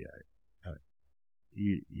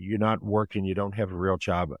 You're not working. You don't have a real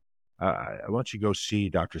job. I want you to go see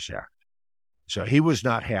Dr. Sack. So he was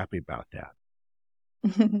not happy about that.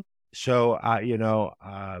 So,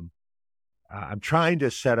 I'm trying to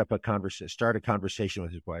set up start a conversation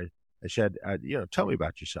with his boy. I said, tell me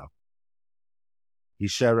about yourself. He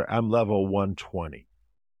said, I'm level 120.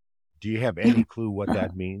 Do you have any clue what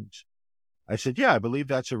that means? I said, yeah, I believe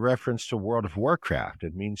that's a reference to World of Warcraft.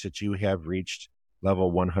 It means that you have reached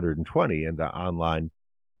level 120 in the online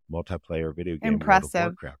multiplayer video game Impressive. World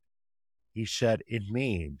of Warcraft. He said, it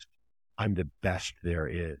means I'm the best there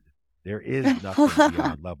is. There is nothing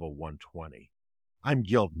beyond level 120. I'm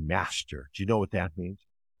guild master. Do you know what that means?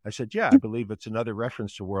 I said, yeah, I believe it's another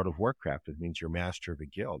reference to World of Warcraft. It means you're master of a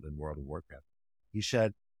guild in World of Warcraft. He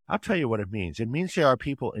said, I'll tell you what it means. It means there are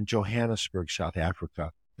people in Johannesburg, South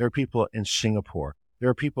Africa. There are people in Singapore. There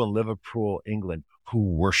are people in Liverpool, England, who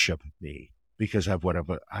worship me because of what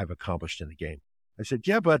I've accomplished in the game. I said,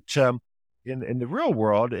 yeah, but in the real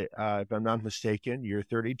world, if I'm not mistaken, you're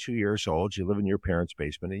 32 years old, you live in your parents'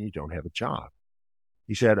 basement, and you don't have a job.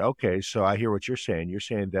 He said, okay, so I hear what you're saying. You're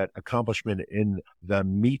saying that accomplishment in the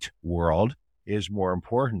meat world is more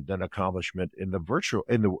important than accomplishment in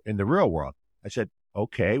the real world. I said,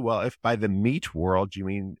 okay, well, if by the meat world you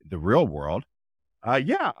mean the real world,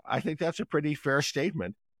 yeah, I think that's a pretty fair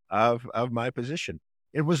statement of my position.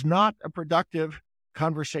 It was not a productive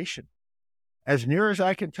conversation. As near as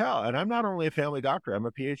I can tell, and I'm not only a family doctor, I'm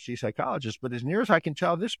a PhD psychologist, but as near as I can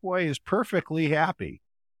tell, this boy is perfectly happy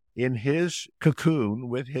in his cocoon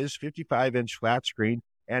with his 55-inch flat screen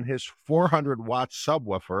and his 400-watt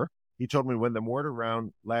subwoofer. He told me when the mortar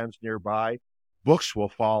round lands nearby, books will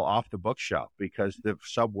fall off the bookshelf because the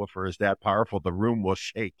subwoofer is that powerful, the room will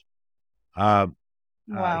shake.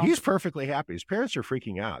 Wow. He's perfectly happy. His parents are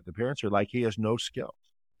freaking out. The parents are like, he has no skills.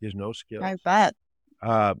 He has no skills. I bet.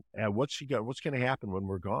 And what's going to happen when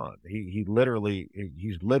we're gone? He's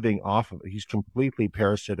living off of, he's completely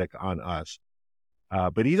parasitic on us.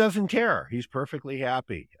 But he doesn't care. He's perfectly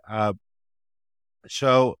happy.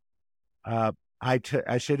 So I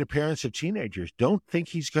say to parents of teenagers, don't think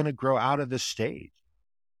he's going to grow out of this stage.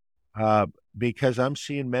 Because I'm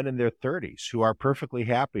seeing men in their 30s who are perfectly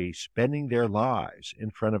happy spending their lives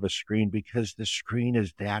in front of a screen because the screen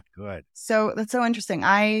is that good. So that's so interesting.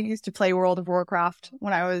 I used to play World of Warcraft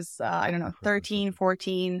when I was, 13,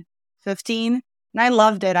 14, 15. And I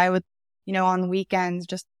loved it. I would, on the weekends,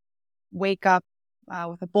 just wake up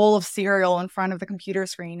with a bowl of cereal in front of the computer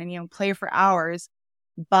screen and, play for hours.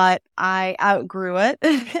 But I outgrew it.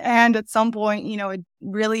 And at some point, it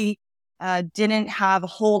really didn't have a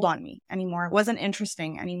hold on me anymore. It wasn't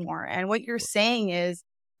interesting anymore. And what you're saying is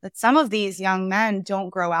that some of these young men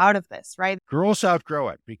don't grow out of this, right? Girls outgrow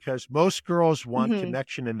it because most girls want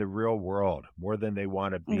connection in the real world more than they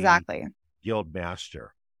want to be guild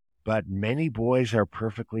master. But many boys are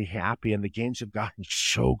perfectly happy, and the games have gotten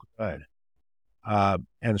so good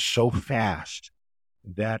and so fast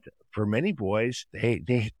that for many boys,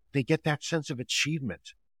 they get that sense of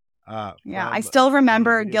achievement. I still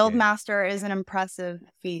remember Guildmaster is an impressive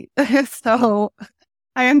feat. So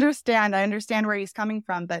I understand where he's coming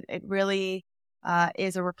from, but it really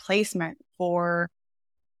is a replacement for,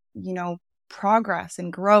 progress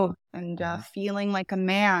and growth and feeling like a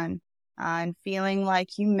man and feeling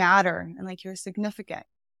like you matter and like you're significant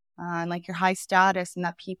and like you're high status and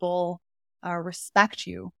that people respect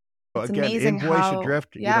you. It's amazing in Boys how,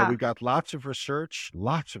 Adrift, we've got lots of research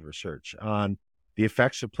on the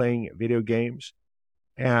effects of playing video games.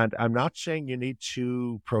 And I'm not saying you need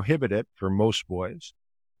to prohibit it for most boys,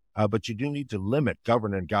 but you do need to limit,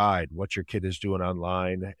 govern, and guide what your kid is doing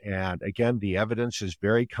online. And again, the evidence is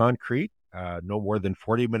very concrete. No more than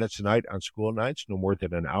 40 minutes a night on school nights, no more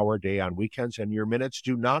than an hour a day on weekends, and your minutes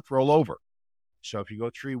do not roll over. So if you go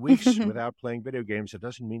 3 weeks without playing video games, it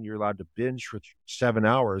doesn't mean you're allowed to binge for 7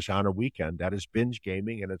 hours on a weekend. That is binge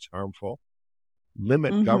gaming, and it's harmful.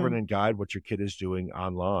 Limit, govern, and guide what your kid is doing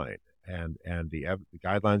online. And the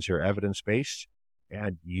guidelines are evidence-based,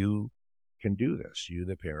 and you can do this. You,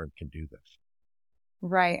 the parent, can do this.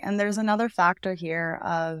 Right. And there's another factor here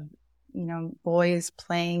of, boys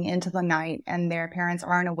playing into the night and their parents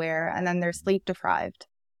aren't aware, and then they're sleep deprived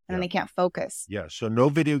and then they can't focus. Yeah. So no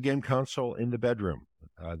video game console in the bedroom.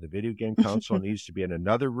 The video game console needs to be in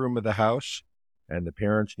another room of the house, and the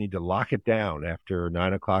parents need to lock it down after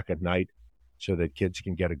 9 o'clock at night so that kids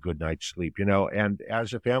can get a good night's sleep. And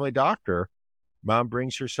as a family doctor, mom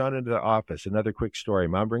brings her son into the office. Another quick story.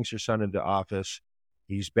 Mom brings her son into the office.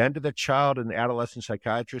 He's been to the child and adolescent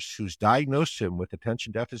psychiatrist who's diagnosed him with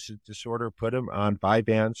attention deficit disorder, put him on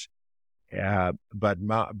Vyvanse. But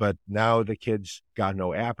now the kid's got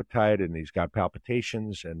no appetite and he's got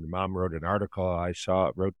palpitations. And mom wrote an article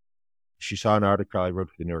she saw an article I wrote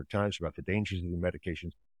for the New York Times about the dangers of the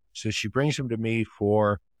medications. So she brings him to me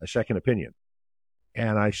for a second opinion.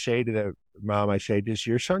 And I say to the mom, does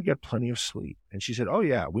your son get plenty of sleep? And she said, oh,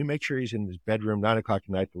 yeah, we make sure he's in his bedroom 9 o'clock at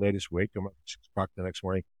night, the latest, wake him up at 6 o'clock the next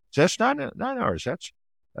morning. So that's 9 hours. That's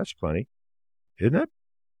plenty, isn't it?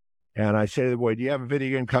 And I say to the boy, do you have a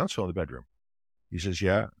video game console in the bedroom? He says,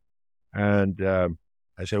 yeah. And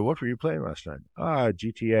I said, what were you playing last night?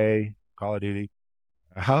 GTA, Call of Duty.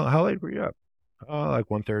 How late were you up? Oh, like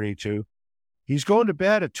 1:32. He's going to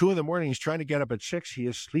bed at 2 a.m. He's trying to get up at 6. He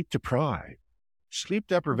is sleep deprived. Sleep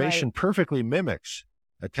deprivation Right. perfectly mimics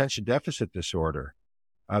attention deficit disorder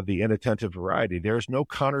of the inattentive variety. There's no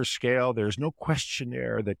Connor scale. There's no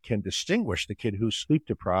questionnaire that can distinguish the kid who's sleep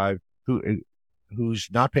deprived, who's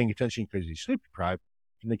not paying attention because he's sleep deprived,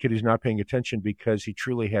 from the kid who's not paying attention because he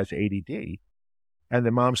truly has ADD. And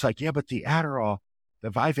the mom's like, yeah, but the Adderall, the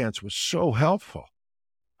Vyvanse was so helpful.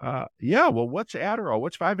 Yeah, well, what's Adderall?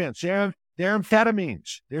 What's Vyvanse? They're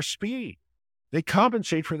amphetamines. They're speed. They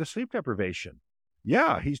compensate for the sleep deprivation.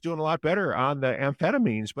 Yeah, he's doing a lot better on the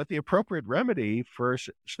amphetamines, but the appropriate remedy for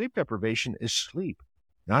sleep deprivation is sleep,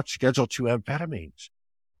 not Schedule II amphetamines.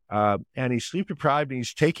 And he's sleep deprived and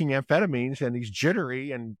he's taking amphetamines and he's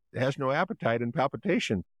jittery and has no appetite and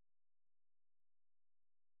palpitation.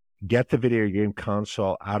 Get the video game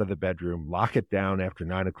console out of the bedroom, lock it down after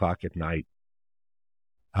 9 o'clock at night.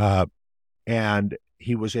 And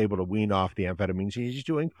he was able to wean off the amphetamines. He's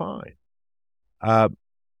doing fine.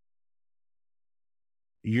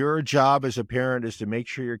 Your job as a parent is to make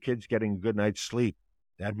sure your kid's getting a good night's sleep.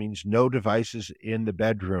 That means no devices in the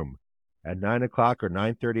bedroom. At 9 o'clock or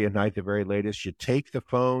 9:30 at night, the very latest, you take the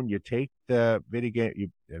phone, you take the video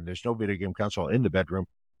game, and there's no video game console in the bedroom.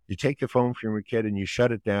 You take the phone from your kid and you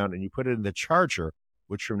shut it down and you put it in the charger,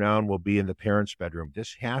 which from now on will be in the parent's bedroom.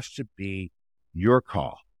 This has to be your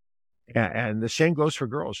call. And the same goes for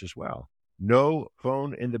girls as well. No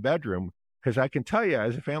phone in the bedroom, because I can tell you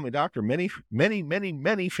as a family doctor, many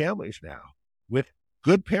families now with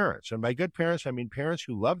good parents, and by good parents, I mean parents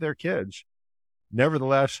who love their kids.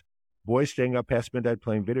 Nevertheless, boys staying up past midnight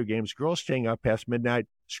playing video games, girls staying up past midnight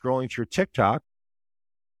scrolling through TikTok,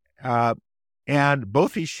 and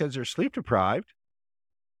both these kids are sleep deprived.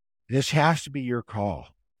 This has to be your call.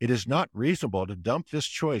 It is not reasonable to dump this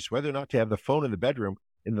choice, whether or not to have the phone in the bedroom,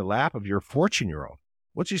 in the lap of your 14-year-old.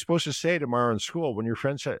 What's he supposed to say tomorrow in school when his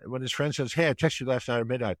friend says, hey, I texted you last night at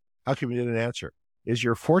midnight, how come you didn't answer? Is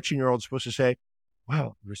your 14-year-old supposed to say,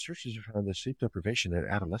 well, researchers have found that sleep deprivation in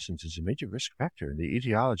adolescence is a major risk factor in the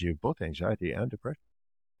etiology of both anxiety and depression?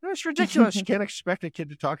 That's ridiculous. You can't expect a kid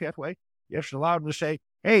to talk that way. You have to allow him to say,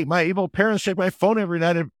 hey, my evil parents take my phone every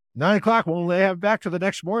night at 9 o'clock. Won't they have it back to the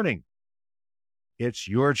next morning? It's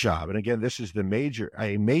your job. And again, this is a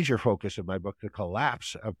major focus of my book, The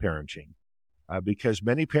Collapse of Parenting. Because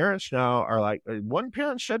many parents now are like, one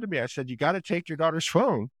parent said to me, I said, you got to take your daughter's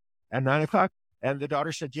phone at 9 o'clock. And the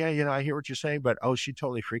daughter said, yeah, I hear what you're saying, but she'd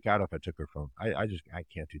totally freak out if I took her phone. I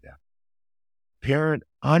can't do that. Parent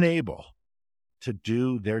unable to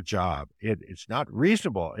do their job. It's not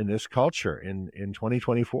reasonable in this culture in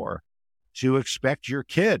 2024 to expect your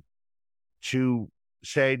kid to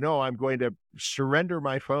say, no, I'm going to surrender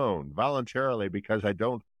my phone voluntarily because I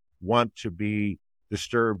don't want to be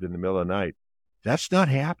disturbed in the middle of the night. That's not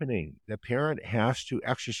happening. The parent has to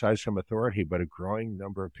exercise some authority, but a growing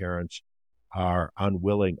number of parents are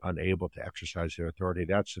unwilling, unable to exercise their authority.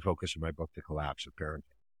 That's the focus of my book, The Collapse of Parenting.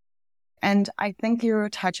 And I think you're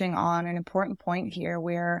touching on an important point here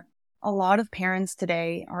where a lot of parents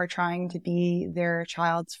today are trying to be their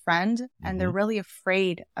child's friend, and they're really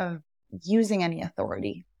afraid of using any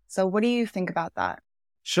authority. So what do you think about that?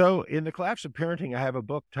 So in The Collapse of Parenting, I have a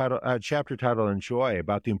book titled, chapter titled Enjoy,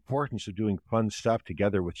 about the importance of doing fun stuff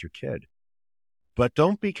together with your kid. But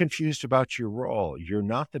don't be confused about your role. You're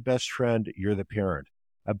not the best friend, you're the parent.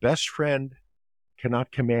 A best friend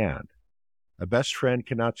cannot command. A best friend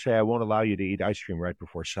cannot say, I won't allow you to eat ice cream right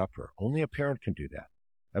before supper. Only a parent can do that.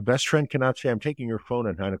 A best friend cannot say, I'm taking your phone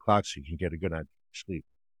at 9 o'clock so you can get a good night's sleep.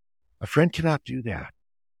 A friend cannot do that.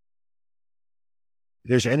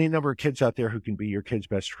 There's any number of kids out there who can be your kid's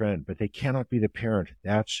best friend, but they cannot be the parent.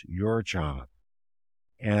 That's your job.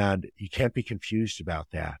 And you can't be confused about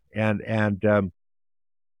that.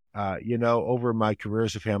 Over my career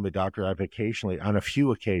as a family doctor, I've occasionally, on a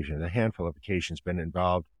few occasions, a handful of occasions, been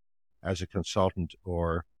involved as a consultant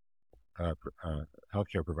or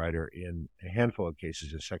healthcare provider in a handful of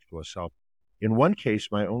cases of sexual assault. In one case,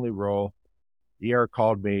 my only role, ER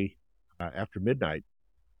called me after midnight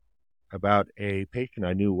about a patient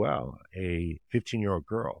I knew well, a 15-year-old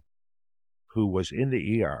girl who was in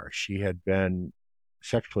the ER. She had been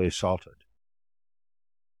sexually assaulted.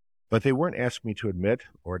 But they weren't asking me to admit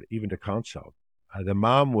or even to consult. The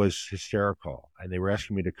mom was hysterical, and they were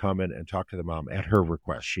asking me to come in and talk to the mom at her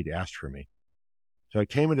request. She'd asked for me. So I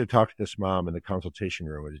came in to talk to this mom in the consultation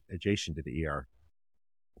room adjacent to the ER.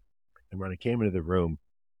 And when I came into the room,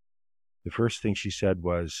 the first thing she said,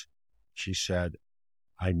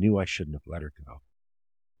 I knew I shouldn't have let her go.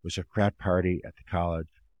 It was a frat party at the college.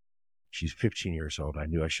 She's 15 years old. I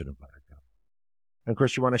knew I shouldn't have let her go. And of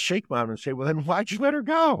course, you want to shake mom and say, well, then why'd you let her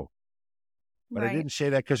go? But I Right. didn't say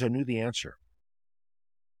that because I knew the answer.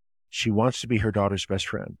 She wants to be her daughter's best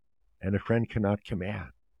friend, and a friend cannot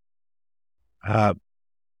command. Uh,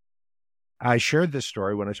 I shared this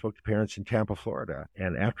story when I spoke to parents in Tampa, Florida,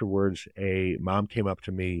 and afterwards a mom came up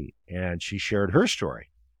to me and she shared her story.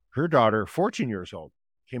 Her daughter, 14 years old,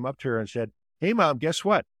 came up to her and said, "Hey, Mom, guess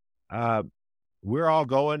what? Uh, we're all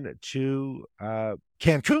going to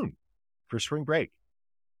Cancun for spring break."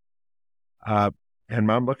 Uh, and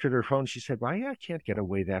Mom looked at her phone. She said, "Why, I can't get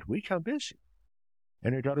away that week. I'm busy."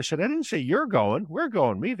 And her daughter said, "I didn't say you're going. We're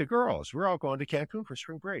going, me, the girls. We're all going to Cancun for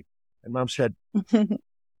spring break." And Mom said,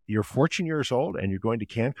 "You're 14 years old and you're going to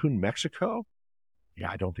Cancun, Mexico? Yeah,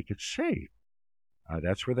 I don't think it's safe.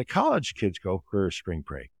 That's where the college kids go for spring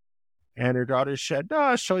break." And her daughter said,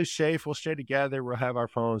 "No, it's totally safe. We'll stay together. We'll have our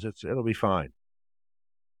phones. It'll be fine."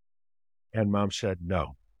 And Mom said,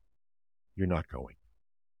 "No, you're not going."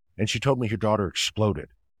 And she told me her daughter exploded,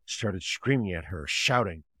 started screaming at her,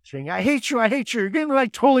 shouting, saying, "I hate you. I hate you. You're going to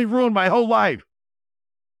totally ruin my whole life."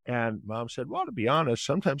 And Mom said, "Well, to be honest,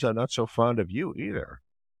 sometimes I'm not so fond of you either.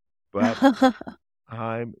 But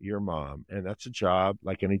I'm your mom, and that's a job.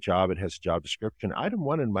 Like any job, it has a job description. Item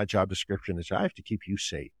one in my job description is I have to keep you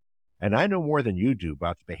safe. And I know more than you do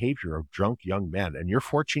about the behavior of drunk young men. And you're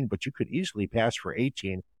 14, but you could easily pass for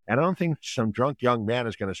 18. And I don't think some drunk young man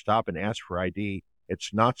is going to stop and ask for ID.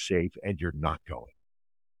 It's not safe, and you're not going.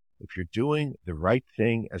 If you're doing the right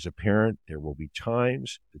thing as a parent, there will be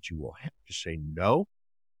times that you will have to say, no,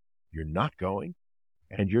 you're not going.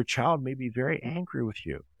 And your child may be very angry with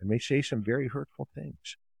you and may say some very hurtful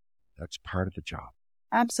things. That's part of the job.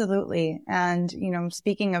 Absolutely. And,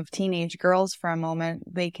 speaking of teenage girls for a moment,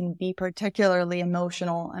 they can be particularly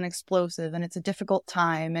emotional and explosive, and it's a difficult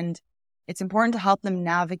time. And it's important to help them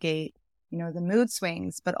navigate, the mood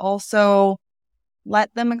swings, but also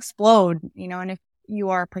let them explode, and if you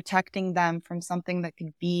are protecting them from something that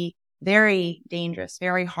could be very dangerous,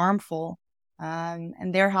 very harmful,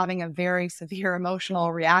 and they're having a very severe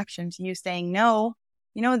emotional reaction to you saying no,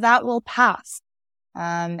 that will pass.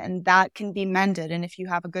 And that can be mended. And if you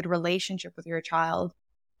have a good relationship with your child,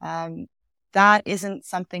 that isn't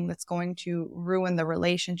something that's going to ruin the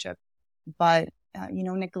relationship. But,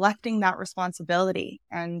 neglecting that responsibility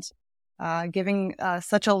and giving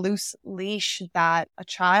such a loose leash that a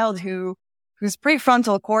child whose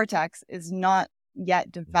prefrontal cortex is not yet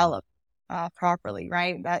developed properly,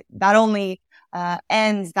 right? That only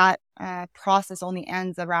ends, that process only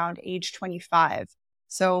ends around age 25.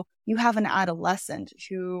 So you have an adolescent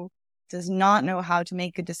who does not know how to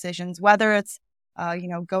make good decisions, whether it's,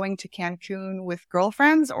 going to Cancun with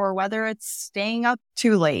girlfriends or whether it's staying up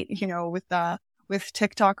too late, with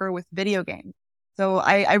TikTok or with video games. So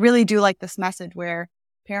I really do like this message where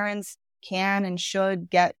parents can and should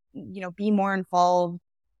get, be more involved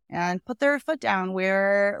and put their foot down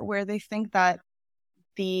where they think that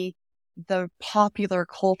the popular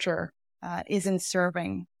culture isn't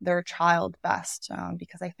serving their child best,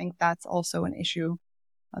 because I think that's also an issue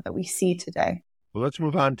that we see today. Well, let's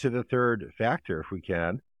move on to the third factor if we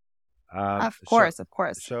can. Of course.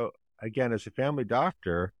 So again, as a family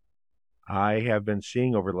doctor, I have been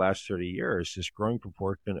seeing over the last 30 years this growing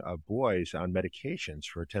proportion of boys on medications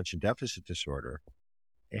for attention deficit disorder.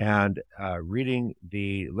 And reading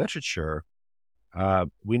the literature,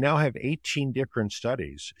 we now have 18 different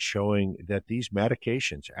studies showing that these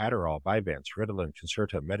medications, Adderall, Vyvanse, Ritalin,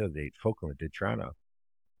 Concerta, Metadate, Focalin, Ditrano,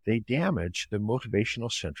 they damage the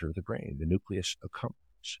motivational center of the brain, the nucleus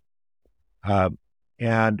accumbens.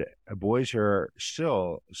 And boys are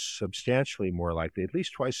still substantially more likely, at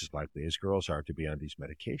least twice as likely as girls are, to be on these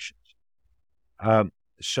medications.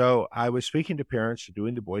 So I was speaking to parents,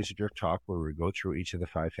 doing the Boys Adrift talk where we go through each of the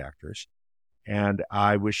 5 factors. And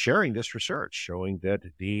I was sharing this research showing that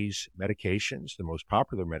these medications, the most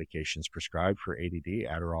popular medications prescribed for ADD,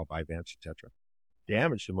 Adderall, Vyvanse, etc.,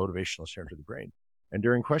 damage the motivational center of the brain. And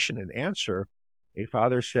during question and answer, a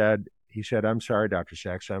father said, "I'm sorry, Dr.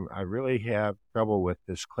 Sachs, I really have trouble with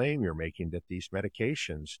this claim you're making that these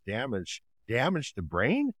medications damage the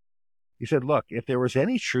brain." He said, "Look, if there was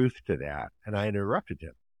any truth to that," and I interrupted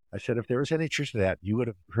him. I said, "If there was any truth to that, you would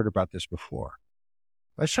have heard about this before."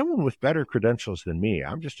 As someone with better credentials than me,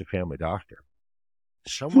 I'm just a family doctor.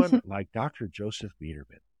 Someone like Dr. Joseph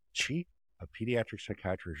Biederman, Chief of Pediatric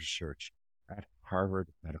Psychiatry Research at Harvard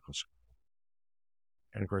Medical School.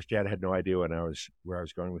 And of course, Dad had no idea where I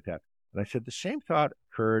was going with that. And I said, the same thought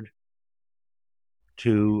occurred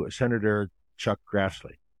to Senator Chuck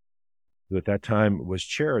Grassley, who at that time was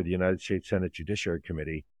chair of the United States Senate Judiciary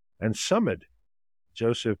Committee and summoned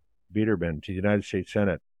Joseph Biederman to the United States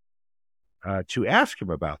Senate to ask him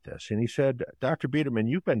about this. And he said, Dr. Biederman,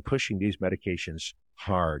 you've been pushing these medications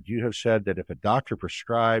hard. You have said that if a doctor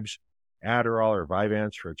prescribes Adderall or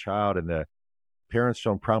Vyvanse for a child and the parents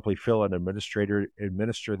don't promptly fill and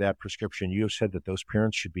administer that prescription, you have said that those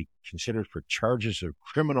parents should be considered for charges of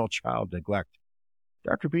criminal child neglect.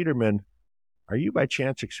 Dr. Biederman, are you by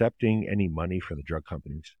chance accepting any money from the drug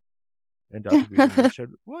companies? And Dr. Biederman said,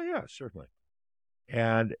 well, yeah, certainly.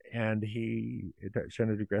 And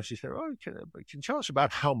Senator Grassley said, oh, can you tell us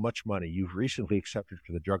about how much money you've recently accepted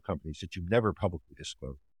for the drug companies that you've never publicly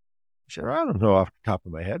disclosed? He said, I don't know off the top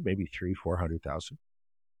of my head, maybe 300,000-400,000.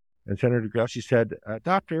 And Senator Grassley said,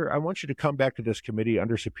 Doctor, I want you to come back to this committee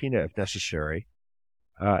under subpoena if necessary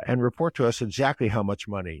and report to us exactly how much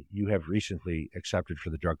money you have recently accepted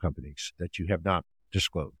for the drug companies that you have not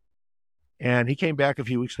disclosed. And he came back a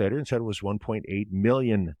few weeks later and said it was $1.8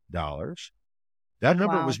 million. That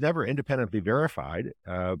number was never independently verified,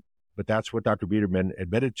 but that's what Dr. Biederman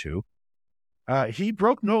admitted to. He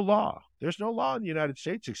broke no law. There's no law in the United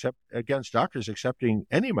States except against doctors accepting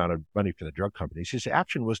any amount of money from the drug companies. His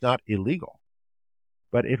action was not illegal,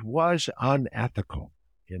 but it was unethical,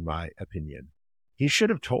 in my opinion. He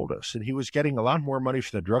should have told us that he was getting a lot more money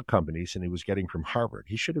from the drug companies than he was getting from Harvard.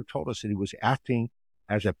 He should have told us that he was acting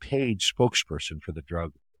as a paid spokesperson for the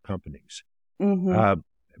drug companies. Mm-hmm.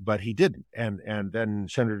 But he didn't. And then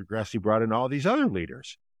Senator Grassley brought in all these other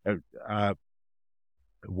leaders.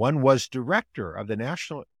 One was director of the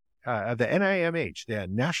NIMH, the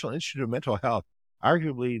National Institute of Mental Health,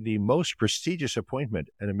 arguably the most prestigious appointment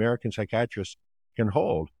an American psychiatrist can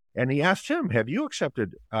hold. And he asked him, have you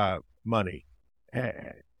accepted money?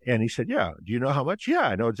 And he said, yeah. Do you know how much? Yeah,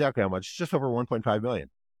 I know exactly how much. It's just over $1.5 million.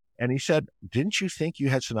 And he said, didn't you think you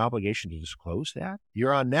had some obligation to disclose that?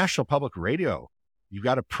 You're on national public radio. You've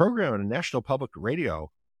got a program on national public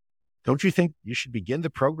radio. Don't you think you should begin the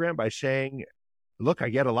program by saying, look, I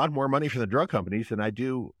get a lot more money from the drug companies than I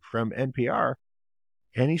do from NPR?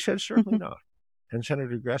 And he said, certainly not. And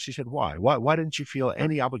Senator Grassley said, why? Why didn't you feel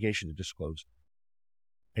any obligation to disclose?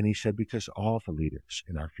 And he said, because all the leaders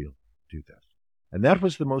in our field do this. And that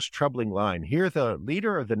was the most troubling line. Here, the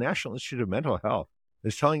leader of the National Institute of Mental Health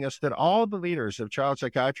is telling us that all the leaders of child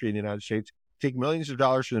psychiatry in the United States take millions of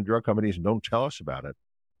dollars from the drug companies and don't tell us about it.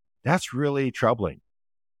 That's really troubling.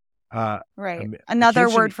 Right. Another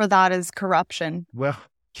word for that is corruption. Well,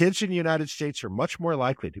 kids in the United States are much more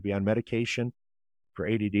likely to be on medication for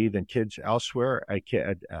ADD than kids elsewhere. A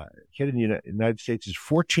kid in the United States is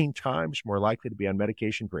 14 times more likely to be on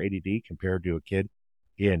medication for ADD compared to a kid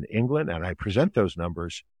in England. And I present those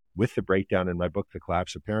numbers with the breakdown in my book, The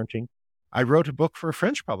Collapse of Parenting. I wrote a book for a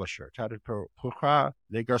French publisher titled Pourquoi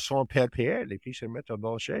les garçons perdent pied, les filles se mettent en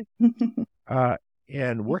danger.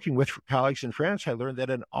 And working with colleagues in France, I learned that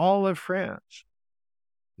in all of France,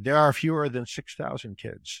 there are fewer than 6,000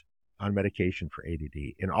 kids on medication for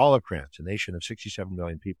ADD. In all of France, a nation of 67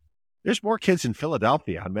 million people. There's more kids in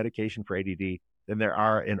Philadelphia on medication for ADD than there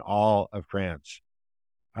are in all of France.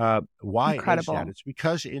 Why Incredible. Is that? It's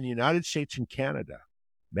because in the United States and Canada,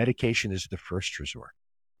 medication is the first resort.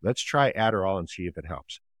 Let's try Adderall and see if it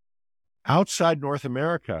helps. Outside North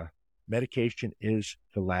America, medication is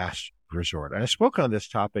the last resort. And I spoke on this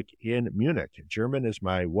topic in Munich. German is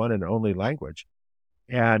my one and only language.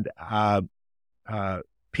 And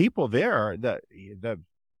people there, the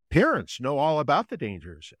parents know all about the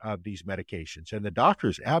dangers of these medications, and the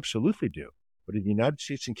doctors absolutely do. But in the United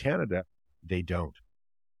States and Canada, they don't.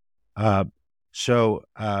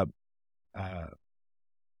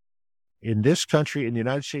 In this country, in the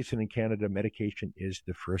United States and in Canada, medication is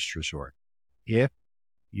the first resort. If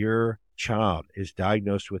your child is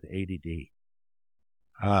diagnosed with ADD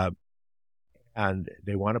and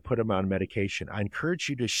they want to put them on medication, I encourage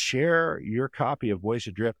you to share your copy of Boys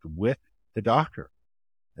Adrift with the doctor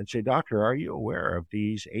and say, Doctor, are you aware of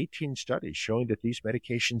these 18 studies showing that these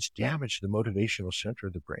medications damage the motivational center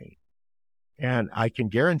of the brain? And I can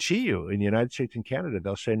guarantee you in the United States and Canada,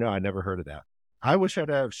 they'll say, no, I never heard of that. I was at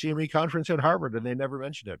a CME conference at Harvard and they never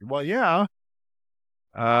mentioned it. Well, yeah.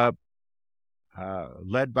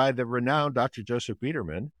 Led by the renowned Dr. Joseph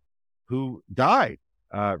Biederman, who died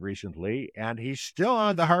recently, and he's still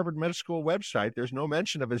on the Harvard Medical School website. There's no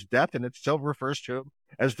mention of his death, and it still refers to him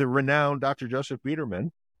as the renowned Dr. Joseph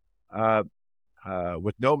Biederman,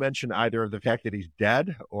 with no mention either of the fact that he's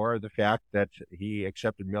dead or the fact that he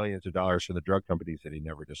accepted millions of dollars from the drug companies that he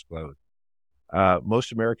never disclosed.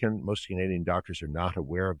 Most Canadian doctors are not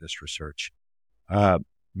aware of this research.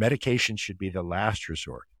 Medication should be the last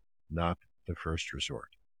resort, not the first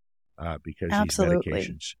resort, because Absolutely. These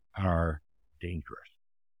medications are dangerous.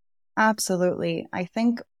 Absolutely. I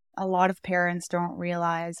think a lot of parents don't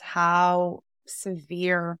realize how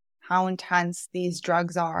severe, how intense these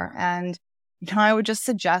drugs are. And, I would just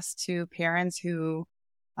suggest to parents who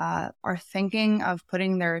are thinking of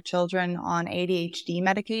putting their children on ADHD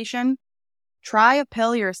medication, try a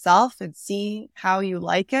pill yourself and see how you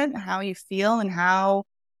like it, how you feel, and how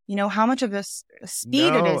much of a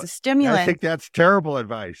speed it is, No, a stimulant. I think that's terrible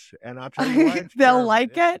advice. And I'll tell you why. It's They'll terrible.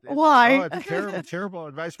 like it? Why? Oh, it's terrible, terrible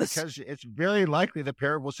advice, because it's very likely the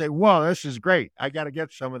parent will say, "Well, this is great. I got to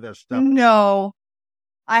get some of this stuff." No,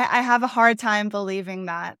 I have a hard time believing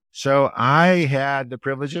that. So I had the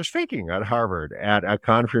privilege of speaking at Harvard at a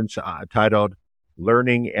conference titled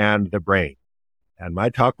Learning and the Brain. And my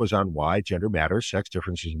talk was on why gender matters, sex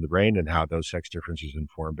differences in the brain, and how those sex differences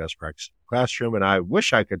inform best practice in the classroom. And I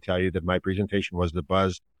wish I could tell you that my presentation was the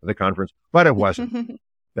buzz of the conference, but it wasn't.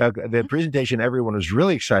 The presentation everyone was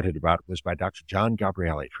really excited about was by Dr. John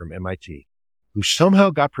Gabrielli from MIT, who somehow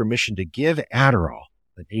got permission to give Adderall,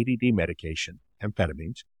 an ADD medication,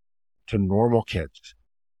 amphetamines, to normal kids,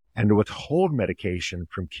 and to withhold medication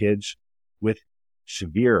from kids with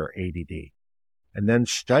severe ADD, and then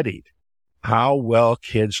studied how well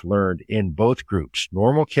kids learned in both groups,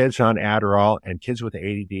 normal kids on Adderall and kids with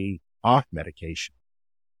ADD off medication.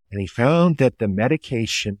 And he found that the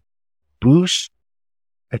medication boosts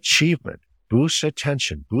achievement, boosts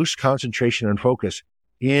attention, boosts concentration and focus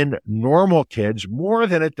in normal kids more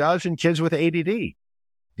than it does in kids with ADD.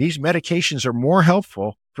 These medications are more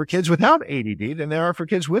helpful for kids without ADD than they are for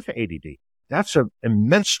kids with ADD. That's an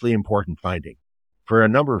immensely important finding for a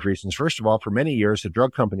number of reasons. First of all, for many years, the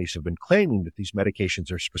drug companies have been claiming that these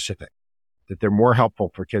medications are specific, that they're more helpful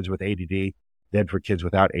for kids with ADD than for kids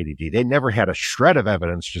without ADD. They never had a shred of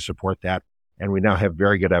evidence to support that, and we now have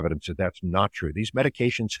very good evidence that that's not true. These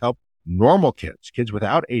medications help normal kids, kids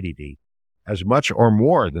without ADD, as much or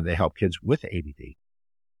more than they help kids with ADD.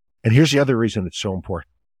 And here's the other reason it's so important.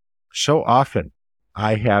 So often,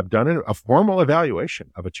 I have done a formal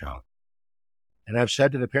evaluation of a child, and I've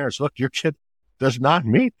said to the parents, look, your kid does not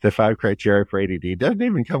meet the 5 criteria for ADD, doesn't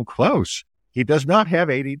even come close. He does not have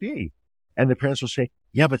ADD. And the parents will say,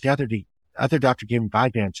 yeah, but the other doctor gave him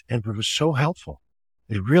Vyvanse, and it was so helpful.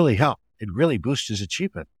 It really helped. It really boosted his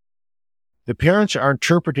achievement. The parents are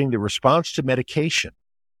interpreting the response to medication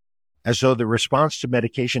as though the response to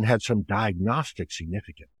medication had some diagnostic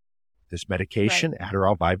significance. This medication, right,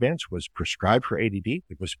 Adderall, Vyvanse, was prescribed for ADD.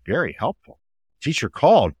 It was very helpful. Teacher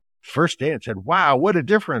called first day and said, wow, what a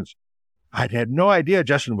difference. I'd had no idea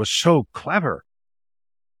Justin was so clever.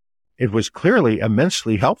 It was clearly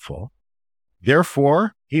immensely helpful.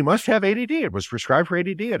 Therefore, he must have ADD. It was prescribed for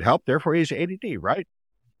ADD. It helped. Therefore, he has ADD, right?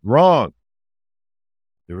 Wrong.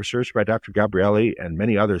 The research by Dr. Gabrielli and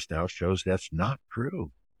many others now shows that's not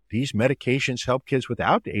true. These medications help kids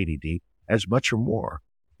without ADD as much or more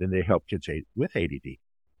than they help kids with ADD.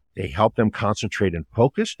 They help them concentrate and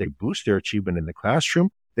focus. They boost their achievement in the classroom.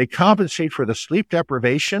 They compensate for the sleep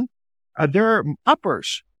deprivation. They're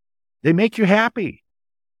uppers. They make you happy.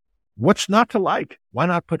 What's not to like? Why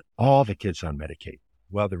not put all the kids on medication?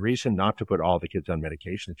 Well, the reason not to put all the kids on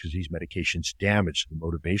medication is because these medications damage the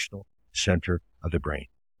motivational center of the brain.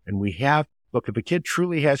 And look, if a kid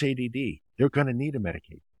truly has ADD, they're going to need a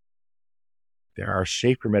medication. There are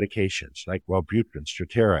safer medications like Wellbutrin,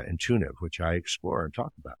 Strattera, and Tuniv, which I explore and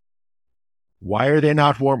talk about. Why are they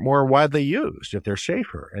not more widely used if they're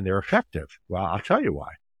safer and they're effective? Well, I'll tell you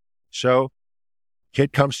why. So,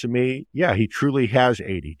 kid comes to me, yeah, he truly has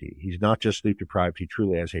ADD. He's not just sleep deprived, he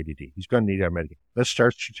truly has ADD. He's going to need our medication. Let's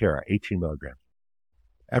start Strattera, 18 milligrams.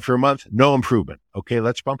 After a month, no improvement. Okay,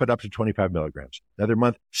 let's bump it up to 25 milligrams. Another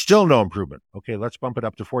month, still no improvement. Okay, let's bump it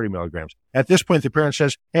up to 40 milligrams. At this point, the parent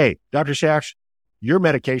says, hey, Dr. Sachs, your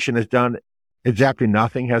medication has done exactly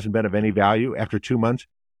nothing, hasn't been of any value after 2 months.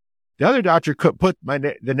 The other doctor could put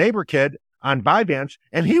the neighbor kid on Vyvanse,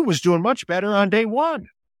 and he was doing much better on day 1.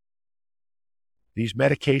 These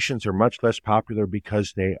medications are much less popular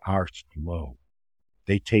because they are slow.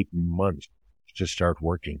 They take months to start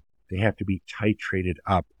working. They have to be titrated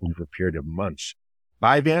up over a period of months.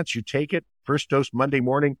 Vyvanse, you take it, first dose Monday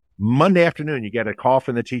morning, Monday afternoon, you get a call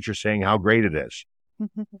from the teacher saying how great it is.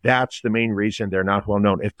 That's the main reason they're not well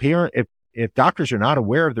known. If doctors are not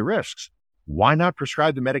aware of the risks, why not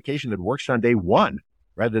prescribe the medication that works on day 1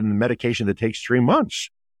 rather than the medication that takes 3 months?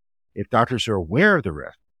 If doctors are aware of the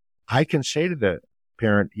risk, I can say to the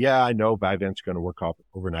parent, yeah, I know Vyvanse is going to work off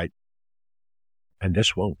overnight, and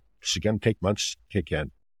this won't. This is going to take months to kick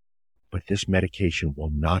in. But this medication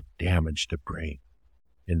will not damage the brain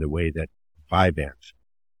in the way that Vyvanse,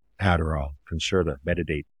 Adderall, Concerta,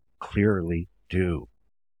 Metadate clearly do.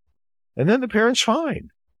 And then the parent's fine.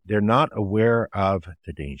 they're not aware of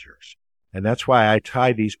the dangers. And that's why I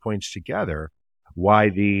tie these points together, why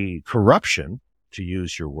the corruption, to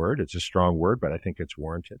use your word, it's a strong word, but I think it's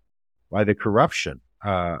warranted, why the corruption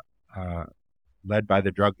led by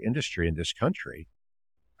the drug industry in this country,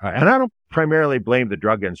 and I don't primarily blame the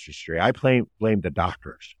drug industry, I blame the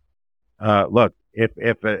doctors. Look,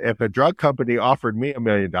 if a drug company offered me $1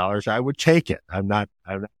 million, I would take it. I'm not,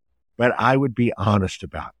 but I would be honest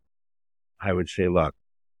about it. I would say, look,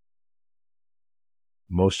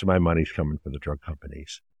 most of my money's coming from the drug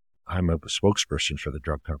companies. I'm a spokesperson for the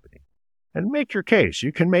drug company. And make your case.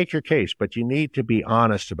 You can make your case, but you need to be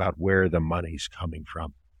honest about where the money's coming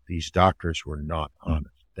from. These doctors were not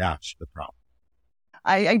honest. That's the problem.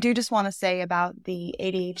 I do just want to say about the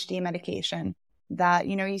ADHD medication that,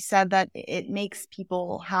 you said that it makes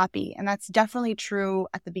people happy. And that's definitely true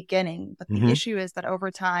at the beginning. But the issue is that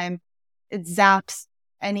over time, it zaps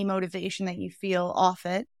any motivation that you feel off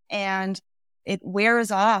it. And it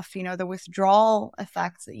wears off, the withdrawal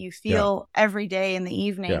effects that you feel every day in the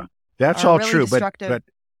evening. Yeah. That's all really true. Destructive. But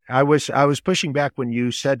I was pushing back when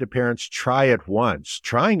you said to parents, try it once.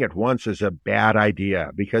 Trying it once is a bad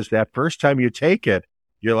idea, because that first time you take it,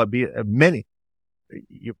 you'll be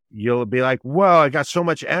like, whoa, I got so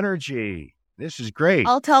much energy. This is great.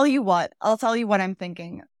 I'll tell you what I'm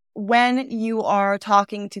thinking. When you are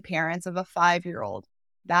talking to parents of a 5-year-old,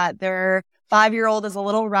 that their 5-year-old is a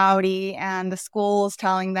little rowdy and the school is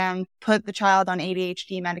telling them, put the child on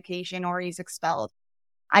ADHD medication or he's expelled.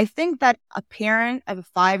 I think that a parent of a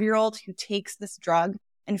 5-year-old who takes this drug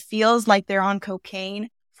and feels like they're on cocaine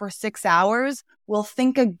for 6 hours will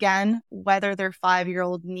think again whether their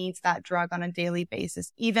 5-year-old needs that drug on a daily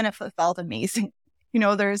basis, even if it felt amazing.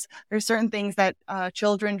 There's certain things that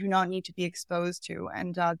children do not need to be exposed to.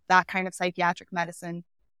 And that kind of psychiatric medicine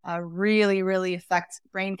really, really affects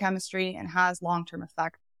brain chemistry and has long-term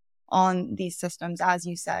effect on these systems, as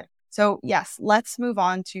you said. So yes, let's move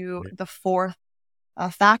on to the fourth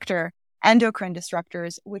factor, endocrine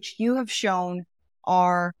disruptors, which you have shown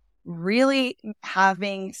are really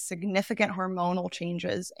having significant hormonal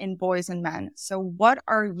changes in boys and men. So what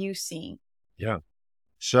are you seeing? Yeah.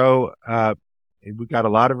 So we've got a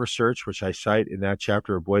lot of research, which I cite in that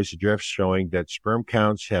chapter of Boys Adrift, showing that sperm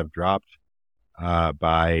counts have dropped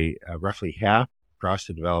by roughly half across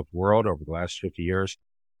the developed world over the last 50 years.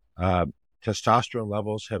 Testosterone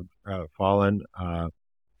levels have fallen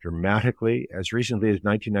dramatically. As recently as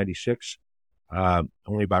 1996,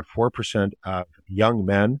 only about 4% of young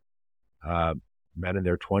men in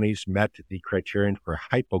their 20s, met the criterion for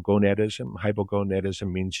hypogonadism.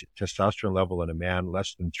 Hypogonadism means testosterone level in a man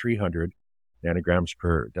less than 300 nanograms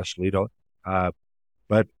per deciliter.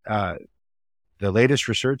 But the latest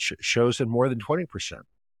research shows that more than 20%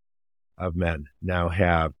 of men now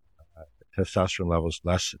have testosterone levels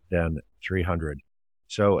less than 300.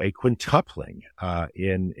 So a quintupling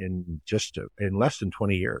in less than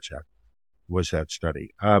 20 years was that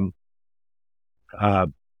study.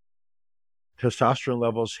 Testosterone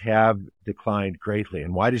levels have declined greatly.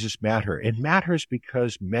 And why does this matter? It matters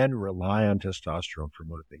because men rely on testosterone for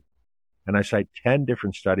motivation. And I cite 10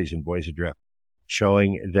 different studies in Boys Adrift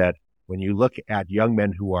showing that when you look at young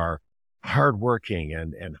men who are hardworking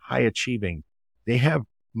and high achieving, they have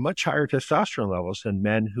much higher testosterone levels than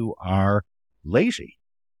men who are lazy.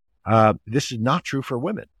 This is not true for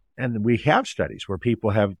women. And we have studies where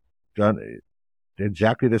people have done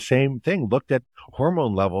exactly the same thing, looked at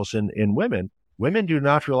hormone levels in women. Women do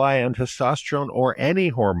not rely on testosterone or any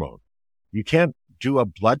hormone. You can't do a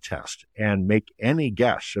blood test and make any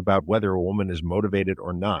guess about whether a woman is motivated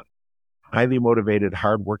or not. Highly motivated,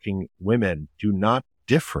 hardworking women do not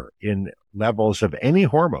differ in levels of any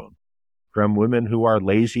hormone from women who are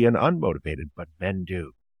lazy and unmotivated, but men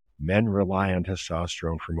do. Men rely on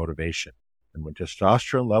testosterone for motivation. And when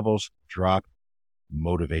testosterone levels drop,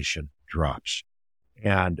 motivation drops.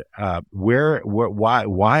 And why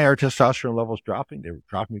are testosterone levels dropping? They're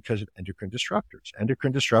dropping because of endocrine disruptors.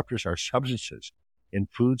 Endocrine disruptors are substances in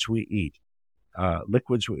foods we eat,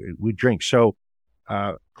 liquids we drink. So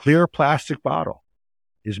clear plastic bottle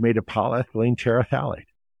is made of polyethylene terephthalate.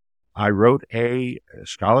 I wrote a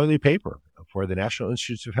scholarly paper for the National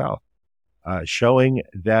Institutes of Health showing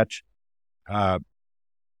that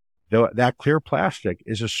that clear plastic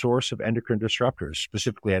is a source of endocrine disruptors,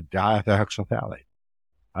 specifically a diethylhexylphthalate,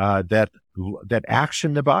 that acts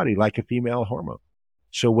in the body like a female hormone.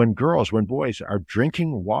 So when boys are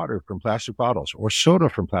drinking water from plastic bottles or soda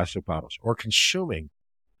from plastic bottles or consuming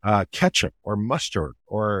ketchup or mustard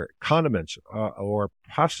or condiments or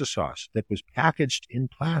pasta sauce that was packaged in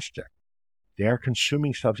plastic, they are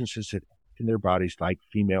consuming substances that act in their bodies like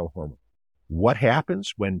female hormones. what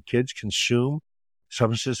happens when kids consume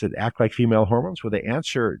substances that act like female hormones? Well, the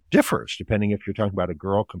answer differs depending if you're talking about a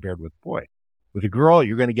girl compared with a boy. With a girl,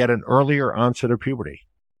 you're going to get an earlier onset of puberty.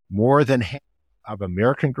 More than half of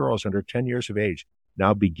American girls under 10 years of age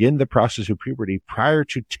now begin the process of puberty prior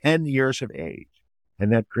to 10 years of age.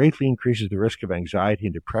 And that greatly increases the risk of anxiety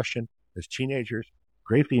and depression as teenagers,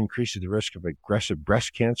 greatly increases the risk of aggressive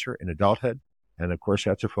breast cancer in adulthood. And of course,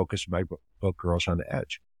 that's a focus of my book, Girls on the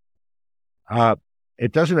Edge.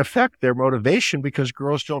 It doesn't affect their motivation because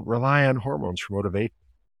girls don't rely on hormones for motivation.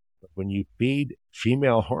 But when you feed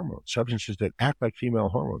female hormones, substances that act like female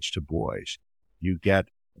hormones to boys, you get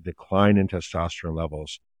a decline in testosterone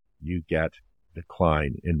levels, you get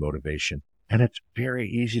decline in motivation, and it's very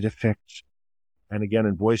easy to fix. And again,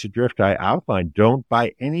 in Boys Adrift, I outlined, don't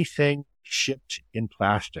buy anything shipped in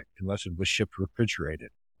plastic unless it was shipped refrigerated,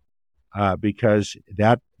 because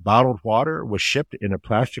that bottled water was shipped in a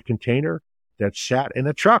plastic container that sat in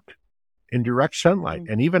a truck in direct sunlight.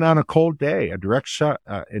 And even on a cold day, in direct sun,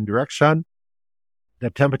 the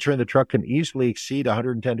temperature in the truck can easily exceed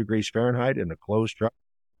 110 degrees Fahrenheit in a closed truck.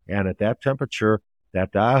 And at that temperature,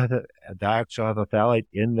 that dioxyethyl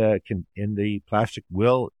in the plastic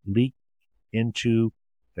will leak into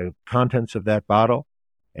the contents of that bottle,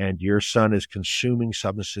 and your son is consuming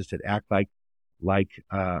substances that act like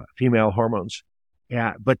female hormones.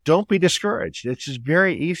 Yeah, but don't be discouraged. It's just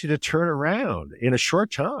very easy to turn around in a short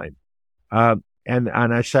time. And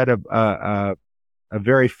I said a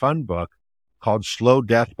very fun book called Slow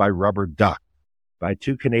Death by Rubber Duck by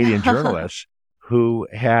two Canadian journalists who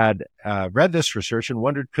had read this research and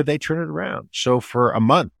wondered, could they turn it around? So for a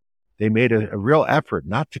month, they made a real effort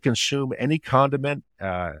not to consume any condiment,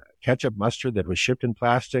 ketchup, mustard that was shipped in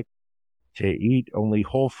plastic, to eat only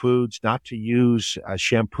whole foods, not to use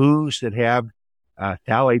shampoos that have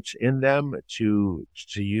phthalates in them, to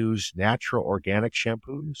use natural organic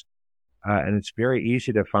shampoos. And it's very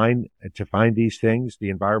easy to find these things. The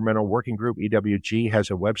Environmental Working Group, EWG, has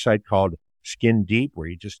a website called Skin Deep, where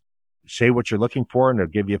you just say what you're looking for, and they'll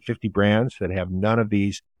give you 50 brands that have none of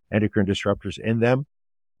these endocrine disruptors in them.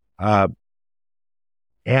 And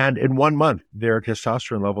in 1 month, their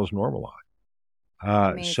testosterone levels normalize.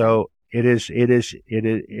 So it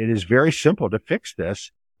is very simple to fix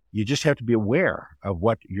this. You just have to be aware of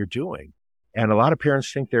what you're doing. And a lot of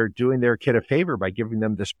parents think they're doing their kid a favor by giving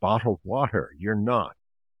them this bottled water. You're not.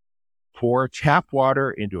 Pour tap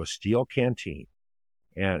water into a steel canteen.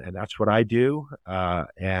 And that's what I do.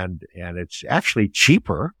 And it's actually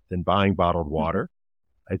cheaper than buying bottled water.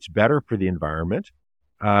 It's better for the environment.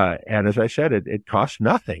 And as I said, it costs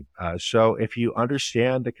nothing. So if you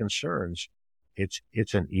understand the concerns,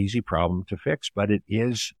 it's an easy problem to fix, but it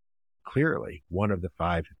is clearly one of the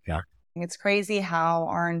 5 factors. It's crazy how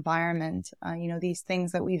our environment, these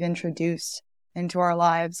things that we've introduced into our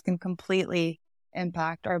lives can completely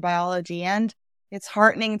impact our biology. And it's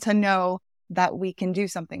heartening to know that we can do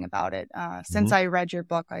something about it. Since I read your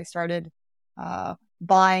book, I started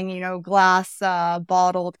buying, glass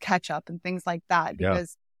bottled ketchup and things like that,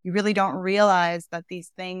 because you really don't realize that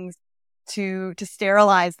these things, to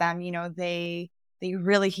sterilize them, they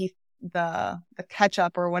really heat the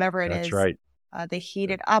ketchup or whatever it is. That's right. They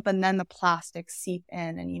heat it up, and then the plastics seep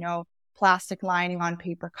in, and plastic lining on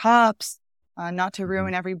paper cups, not to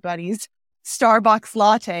ruin everybody's Starbucks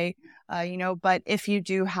latte, but if you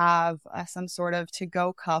do have some sort of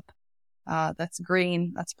to-go cup that's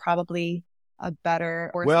green, that's probably a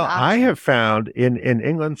better course of action. I have found in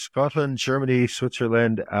England, Scotland, Germany,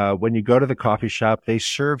 Switzerland, when you go to the coffee shop, they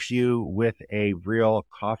serve you with a real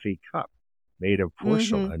coffee cup made of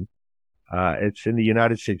porcelain. It's in the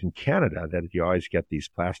United States and Canada that you always get these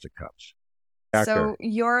plastic cups. So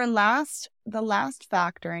the last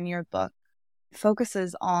factor in your book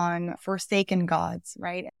focuses on forsaken gods,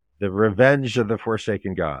 right? The revenge of the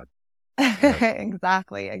forsaken god.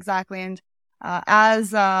 Exactly. And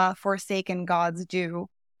as forsaken gods do,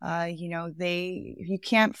 you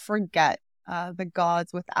can't forget the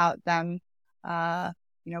gods without them,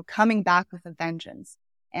 coming back with a vengeance.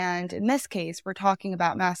 And in this case, we're talking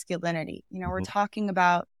about masculinity. We're talking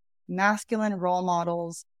about masculine role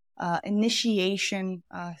models, initiation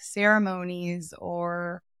ceremonies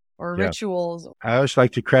or rituals. I always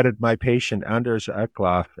like to credit my patient, Anders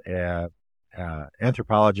Eklof,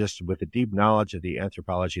 anthropologist with a deep knowledge of the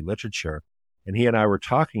anthropology literature. And he and I were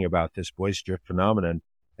talking about this boys drift phenomenon.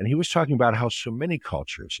 And he was talking about how so many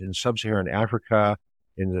cultures in sub-Saharan Africa,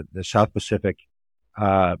 in the South Pacific,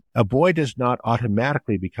 a boy does not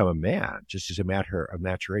automatically become a man, just as a matter of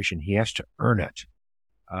maturation. He has to earn it.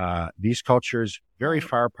 These cultures, very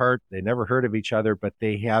far apart, they never heard of each other, but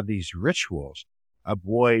they have these rituals. A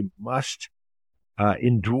boy must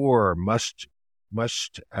endure, must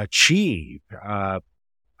achieve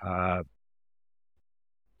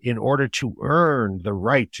in order to earn the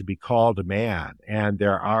right to be called a man. And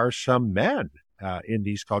there are some men in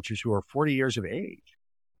these cultures who are 40 years of age,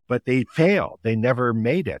 but they failed. They never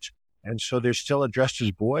made it. And so they're still addressed as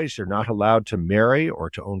boys. They're not allowed to marry or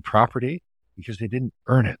to own property because they didn't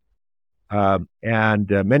earn it. And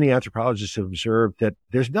many anthropologists have observed that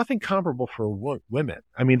there's nothing comparable for women.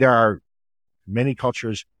 I mean, there are many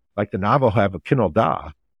cultures like the Navajo have a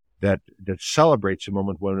kinolda that celebrates a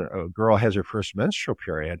moment when a girl has her first menstrual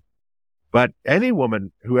period. But any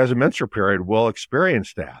woman who has a menstrual period will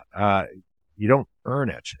experience that. You don't earn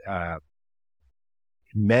it.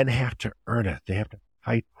 Men have to earn it. They have to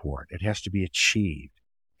fight for it. It has to be achieved.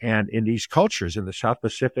 And in these cultures, in the South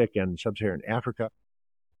Pacific and Sub-Saharan Africa,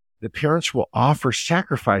 the parents will offer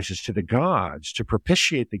sacrifices to the gods, to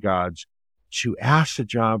propitiate the gods, to ask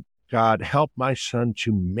the God, help my son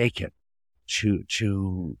to make it, to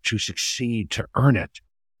succeed, to earn it,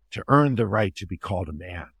 to earn the right to be called a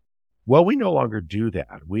man. Well, we no longer do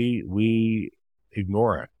that. We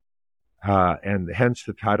ignore it. And hence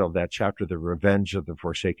the title of that chapter, The Revenge of the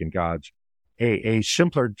Forsaken Gods. A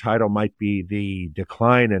simpler title might be The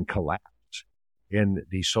Decline and Collapse in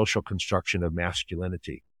the Social Construction of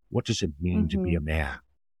Masculinity. What does it mean to be a man?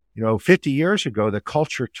 50 years ago, the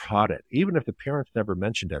culture taught it, even if the parents never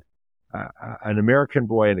mentioned it. An American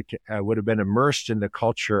boy would have been immersed in the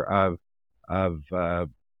culture of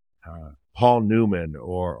Paul Newman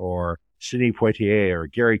or Sidney Poitier or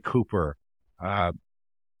Gary Cooper,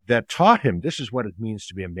 that taught him this is what it means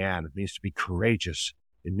to be a man. It means to be courageous.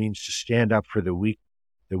 It means to stand up for the weak.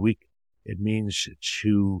 It means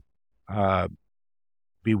to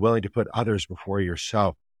be willing to put others before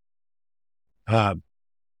yourself.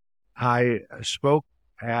 I spoke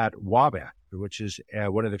at Wabash, which is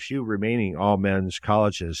one of the few remaining all-men's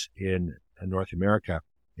colleges in North America,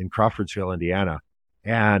 in Crawfordsville, Indiana.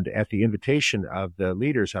 And at the invitation of the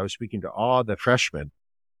leaders, I was speaking to all the freshmen.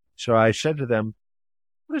 So I said to them,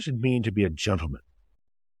 what does it mean to be a gentleman?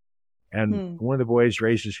 And one of the boys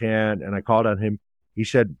raised his hand, and I called on him. He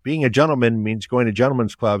said, being a gentleman means going to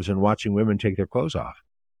gentlemen's clubs and watching women take their clothes off.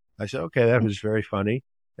 I said, okay, that was very funny.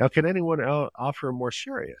 Now, can anyone else offer a more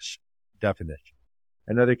serious definition?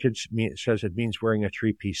 Another kid says it means wearing a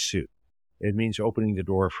three-piece suit. It means opening the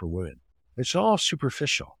door for women. It's all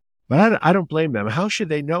superficial. But I don't blame them. How should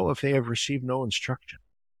they know if they have received no instruction?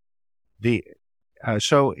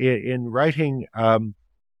 So in writing,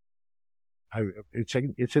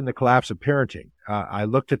 it's in The Collapse of Parenting. I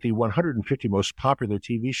looked at the 150 most popular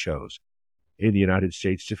TV shows in the United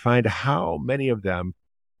States to find how many of them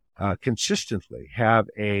consistently have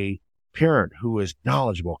a parent who is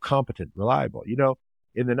knowledgeable, competent, reliable.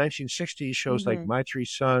 In the 1960s, shows like My Three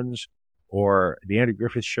Sons or The Andy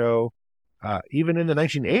Griffith Show, even in the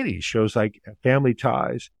 1980s, shows like Family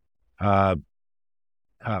Ties or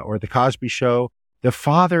The Cosby Show, the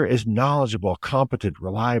father is knowledgeable, competent,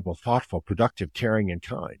 reliable, thoughtful, productive, caring, and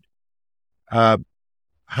kind.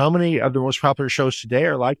 How many of the most popular shows today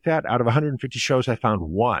are like that? Out of 150 shows, I found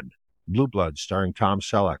one, Blue Bloods, starring Tom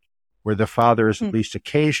Selleck, where the father is at least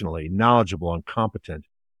occasionally knowledgeable and competent.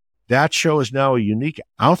 That show is now a unique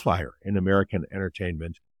outlier in American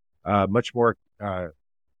entertainment. Much more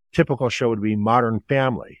typical show would be Modern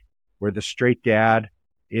Family, where the straight dad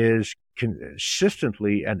is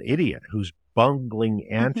consistently an idiot whose bungling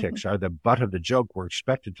antics are the butt of the joke. We're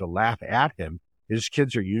expected to laugh at him. His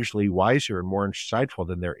kids are usually wiser and more insightful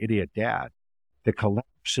than their idiot dad. The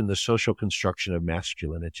collapse in the social construction of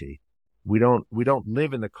masculinity. We don't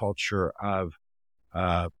live in the culture of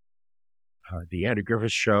the Andy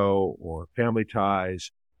Griffith Show or Family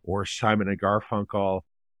Ties or Simon and Garfunkel.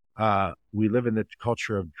 We live in the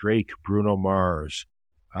culture of Drake, Bruno Mars,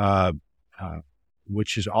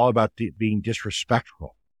 which is all about being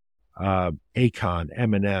disrespectful. Akon,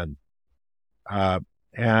 Eminem.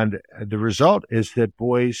 And the result is that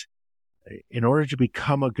boys, in order to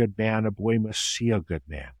become a good man, a boy must see a good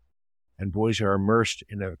man. And boys are immersed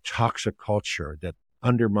in a toxic culture that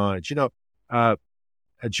undermines. A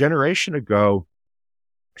generation ago,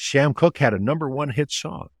 Sam Cooke had a #1 hit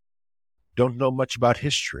song. Don't know much about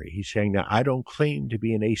history. He's saying, now, I don't claim to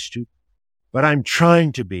be an A student, but I'm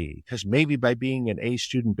trying to be, because maybe by being an A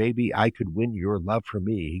student, baby, I could win your love for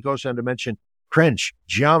me. He goes on to mention French,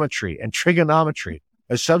 geometry, and trigonometry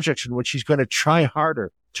as subjects in which he's going to try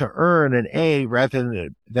harder to earn an A rather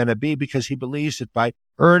than a B, because he believes that by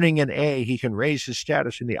earning an A, he can raise his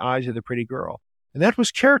status in the eyes of the pretty girl. And that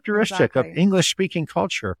was characteristic of English-speaking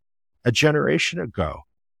culture a generation ago.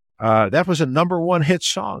 That was a #1 hit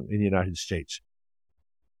song in the United States.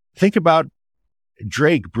 Think about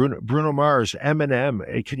Drake, Bruno Mars,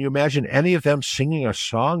 Eminem. Can you imagine any of them singing a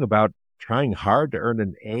song about trying hard to earn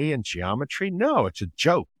an A in geometry? No, it's a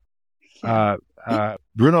joke. Yeah.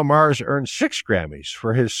 Bruno Mars earned 6 Grammys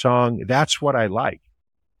for his song That's What I Like,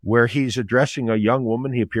 where he's addressing a young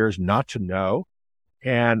woman he appears not to know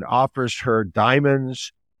and offers her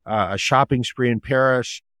diamonds, a shopping spree in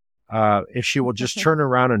Paris, if she will just turn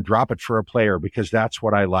around and drop it for a player, because that's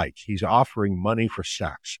what I like. He's offering money for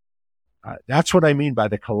sex. That's what I mean by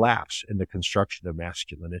the collapse in the construction of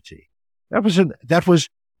masculinity. That was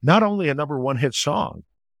not only a number one hit song,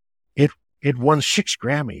 it won 6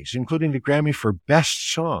 Grammys, including the Grammy for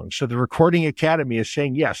Best Song. So the Recording Academy is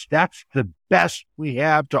saying, yes, that's the best we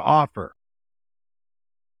have to offer.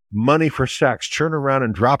 Money for sex, turn around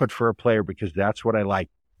and drop it for a player because that's what I like.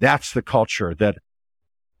 That's the culture that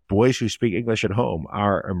boys who speak English at home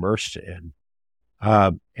are immersed in.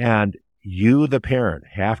 And you, the parent,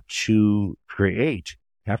 have to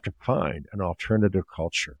find an alternative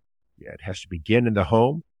culture. Yeah, it has to begin in the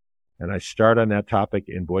home. And I start on that topic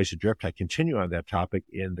in Boys Adrift. I continue on that topic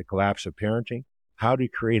in The Collapse of Parenting. How do you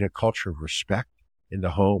create a culture of respect in the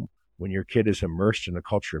home when your kid is immersed in a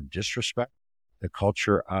culture of disrespect, the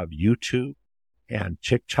culture of YouTube and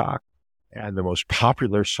TikTok and the most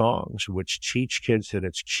popular songs, which teach kids that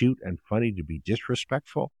it's cute and funny to be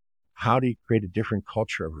disrespectful? How do you create a different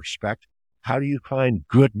culture of respect? How do you find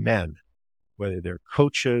good men, whether they're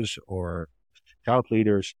coaches or scout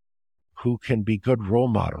leaders, who can be good role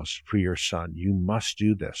models for your son? You must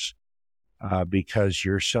do this because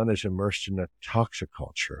your son is immersed in a toxic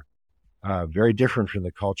culture, very different from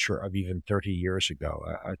the culture of even 30 years ago,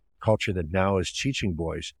 a culture that now is teaching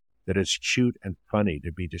boys that it's cute and funny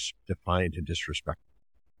to be defiant and disrespectful.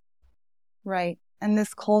 Right. And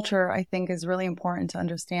this culture, I think, is really important to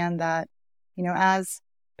understand that, as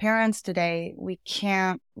parents today, we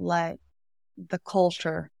can't let the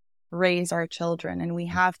culture raise our children, and we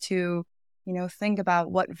have to think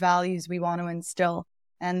about what values we want to instill.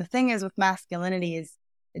 And the thing is with masculinity is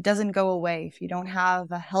it doesn't go away. If you don't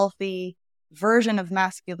have a healthy version of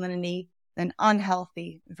masculinity, then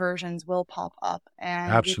unhealthy versions will pop up.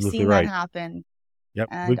 And Absolutely we've seen right. that happen. Yep.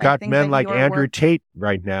 And We've got men like Andrew Tate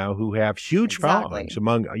right now who have huge followings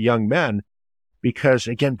among young men because,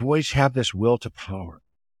 again, boys have this will to power.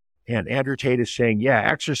 And Andrew Tate is saying, yeah,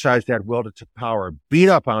 exercise that will to power, beat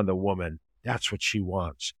up on the woman. That's what she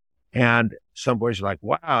wants. And some boys are like,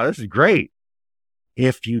 wow, this is great.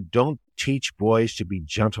 If you don't teach boys to be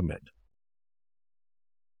gentlemen,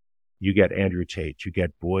 you get Andrew Tate. You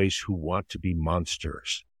get boys who want to be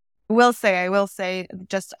monsters. I will say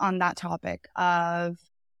just on that topic of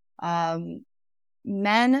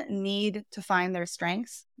men need to find their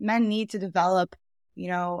strengths. Men need to develop,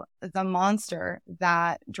 the monster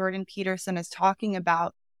that Jordan Peterson is talking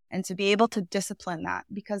about, and to be able to discipline that.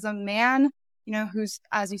 Because a man, who's,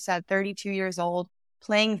 as you said, 32 years old,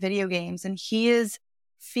 playing video games, and he is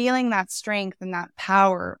feeling that strength and that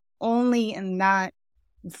power only in that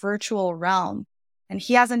virtual realm. And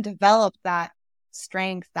he hasn't developed that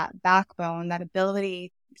strength, that backbone, that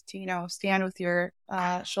ability to, stand with your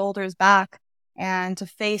shoulders back and to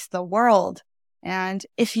face the world. And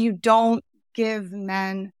if you don't give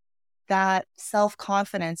men that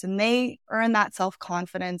self-confidence, and they earn that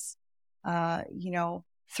self-confidence,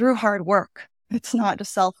 through hard work. It's not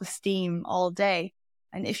just self-esteem all day.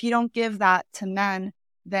 And if you don't give that to men,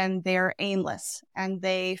 then they're aimless and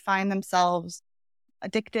they find themselves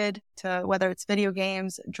addicted to whether it's video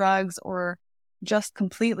games, drugs, or just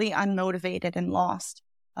completely unmotivated and lost.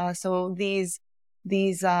 So these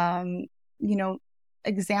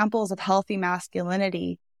examples of healthy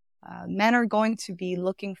masculinity, men are going to be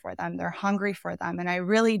looking for them. They're hungry for them. And I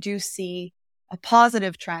really do see a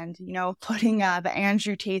positive trend, putting the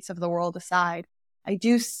Andrew Tates of the world aside. I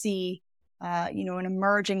do see, an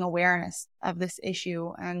emerging awareness of this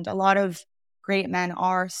issue. And a lot of great men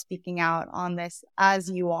are speaking out on this, as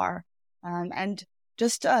you are. And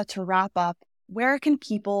just to wrap up, where can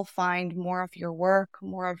people find more of your work,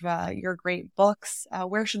 more of your great books?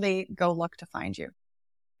 Where should they go look to find you?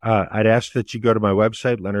 I'd ask that you go to my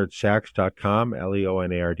website, leonardsachs.com,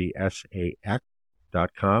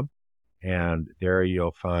 leonardsax.com. And there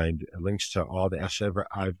you'll find links to all the essays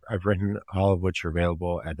I've written, all of which are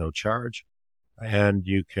available at no charge. And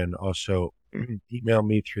you can also email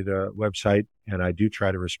me through the website, and I do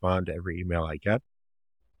try to respond to every email I get.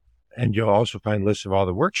 And you'll also find lists of all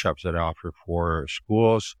the workshops that I offer for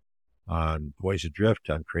schools on Boys Adrift,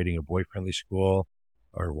 on creating a boy-friendly school,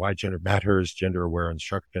 or why gender matters, gender-aware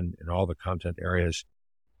instruction in all the content areas.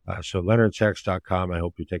 So leonardsachs.com. I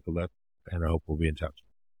hope you take a look, and I hope we'll be in touch.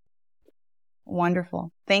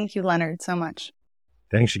 Wonderful. Thank you, Leonard, so much.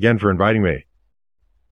 Thanks again for inviting me.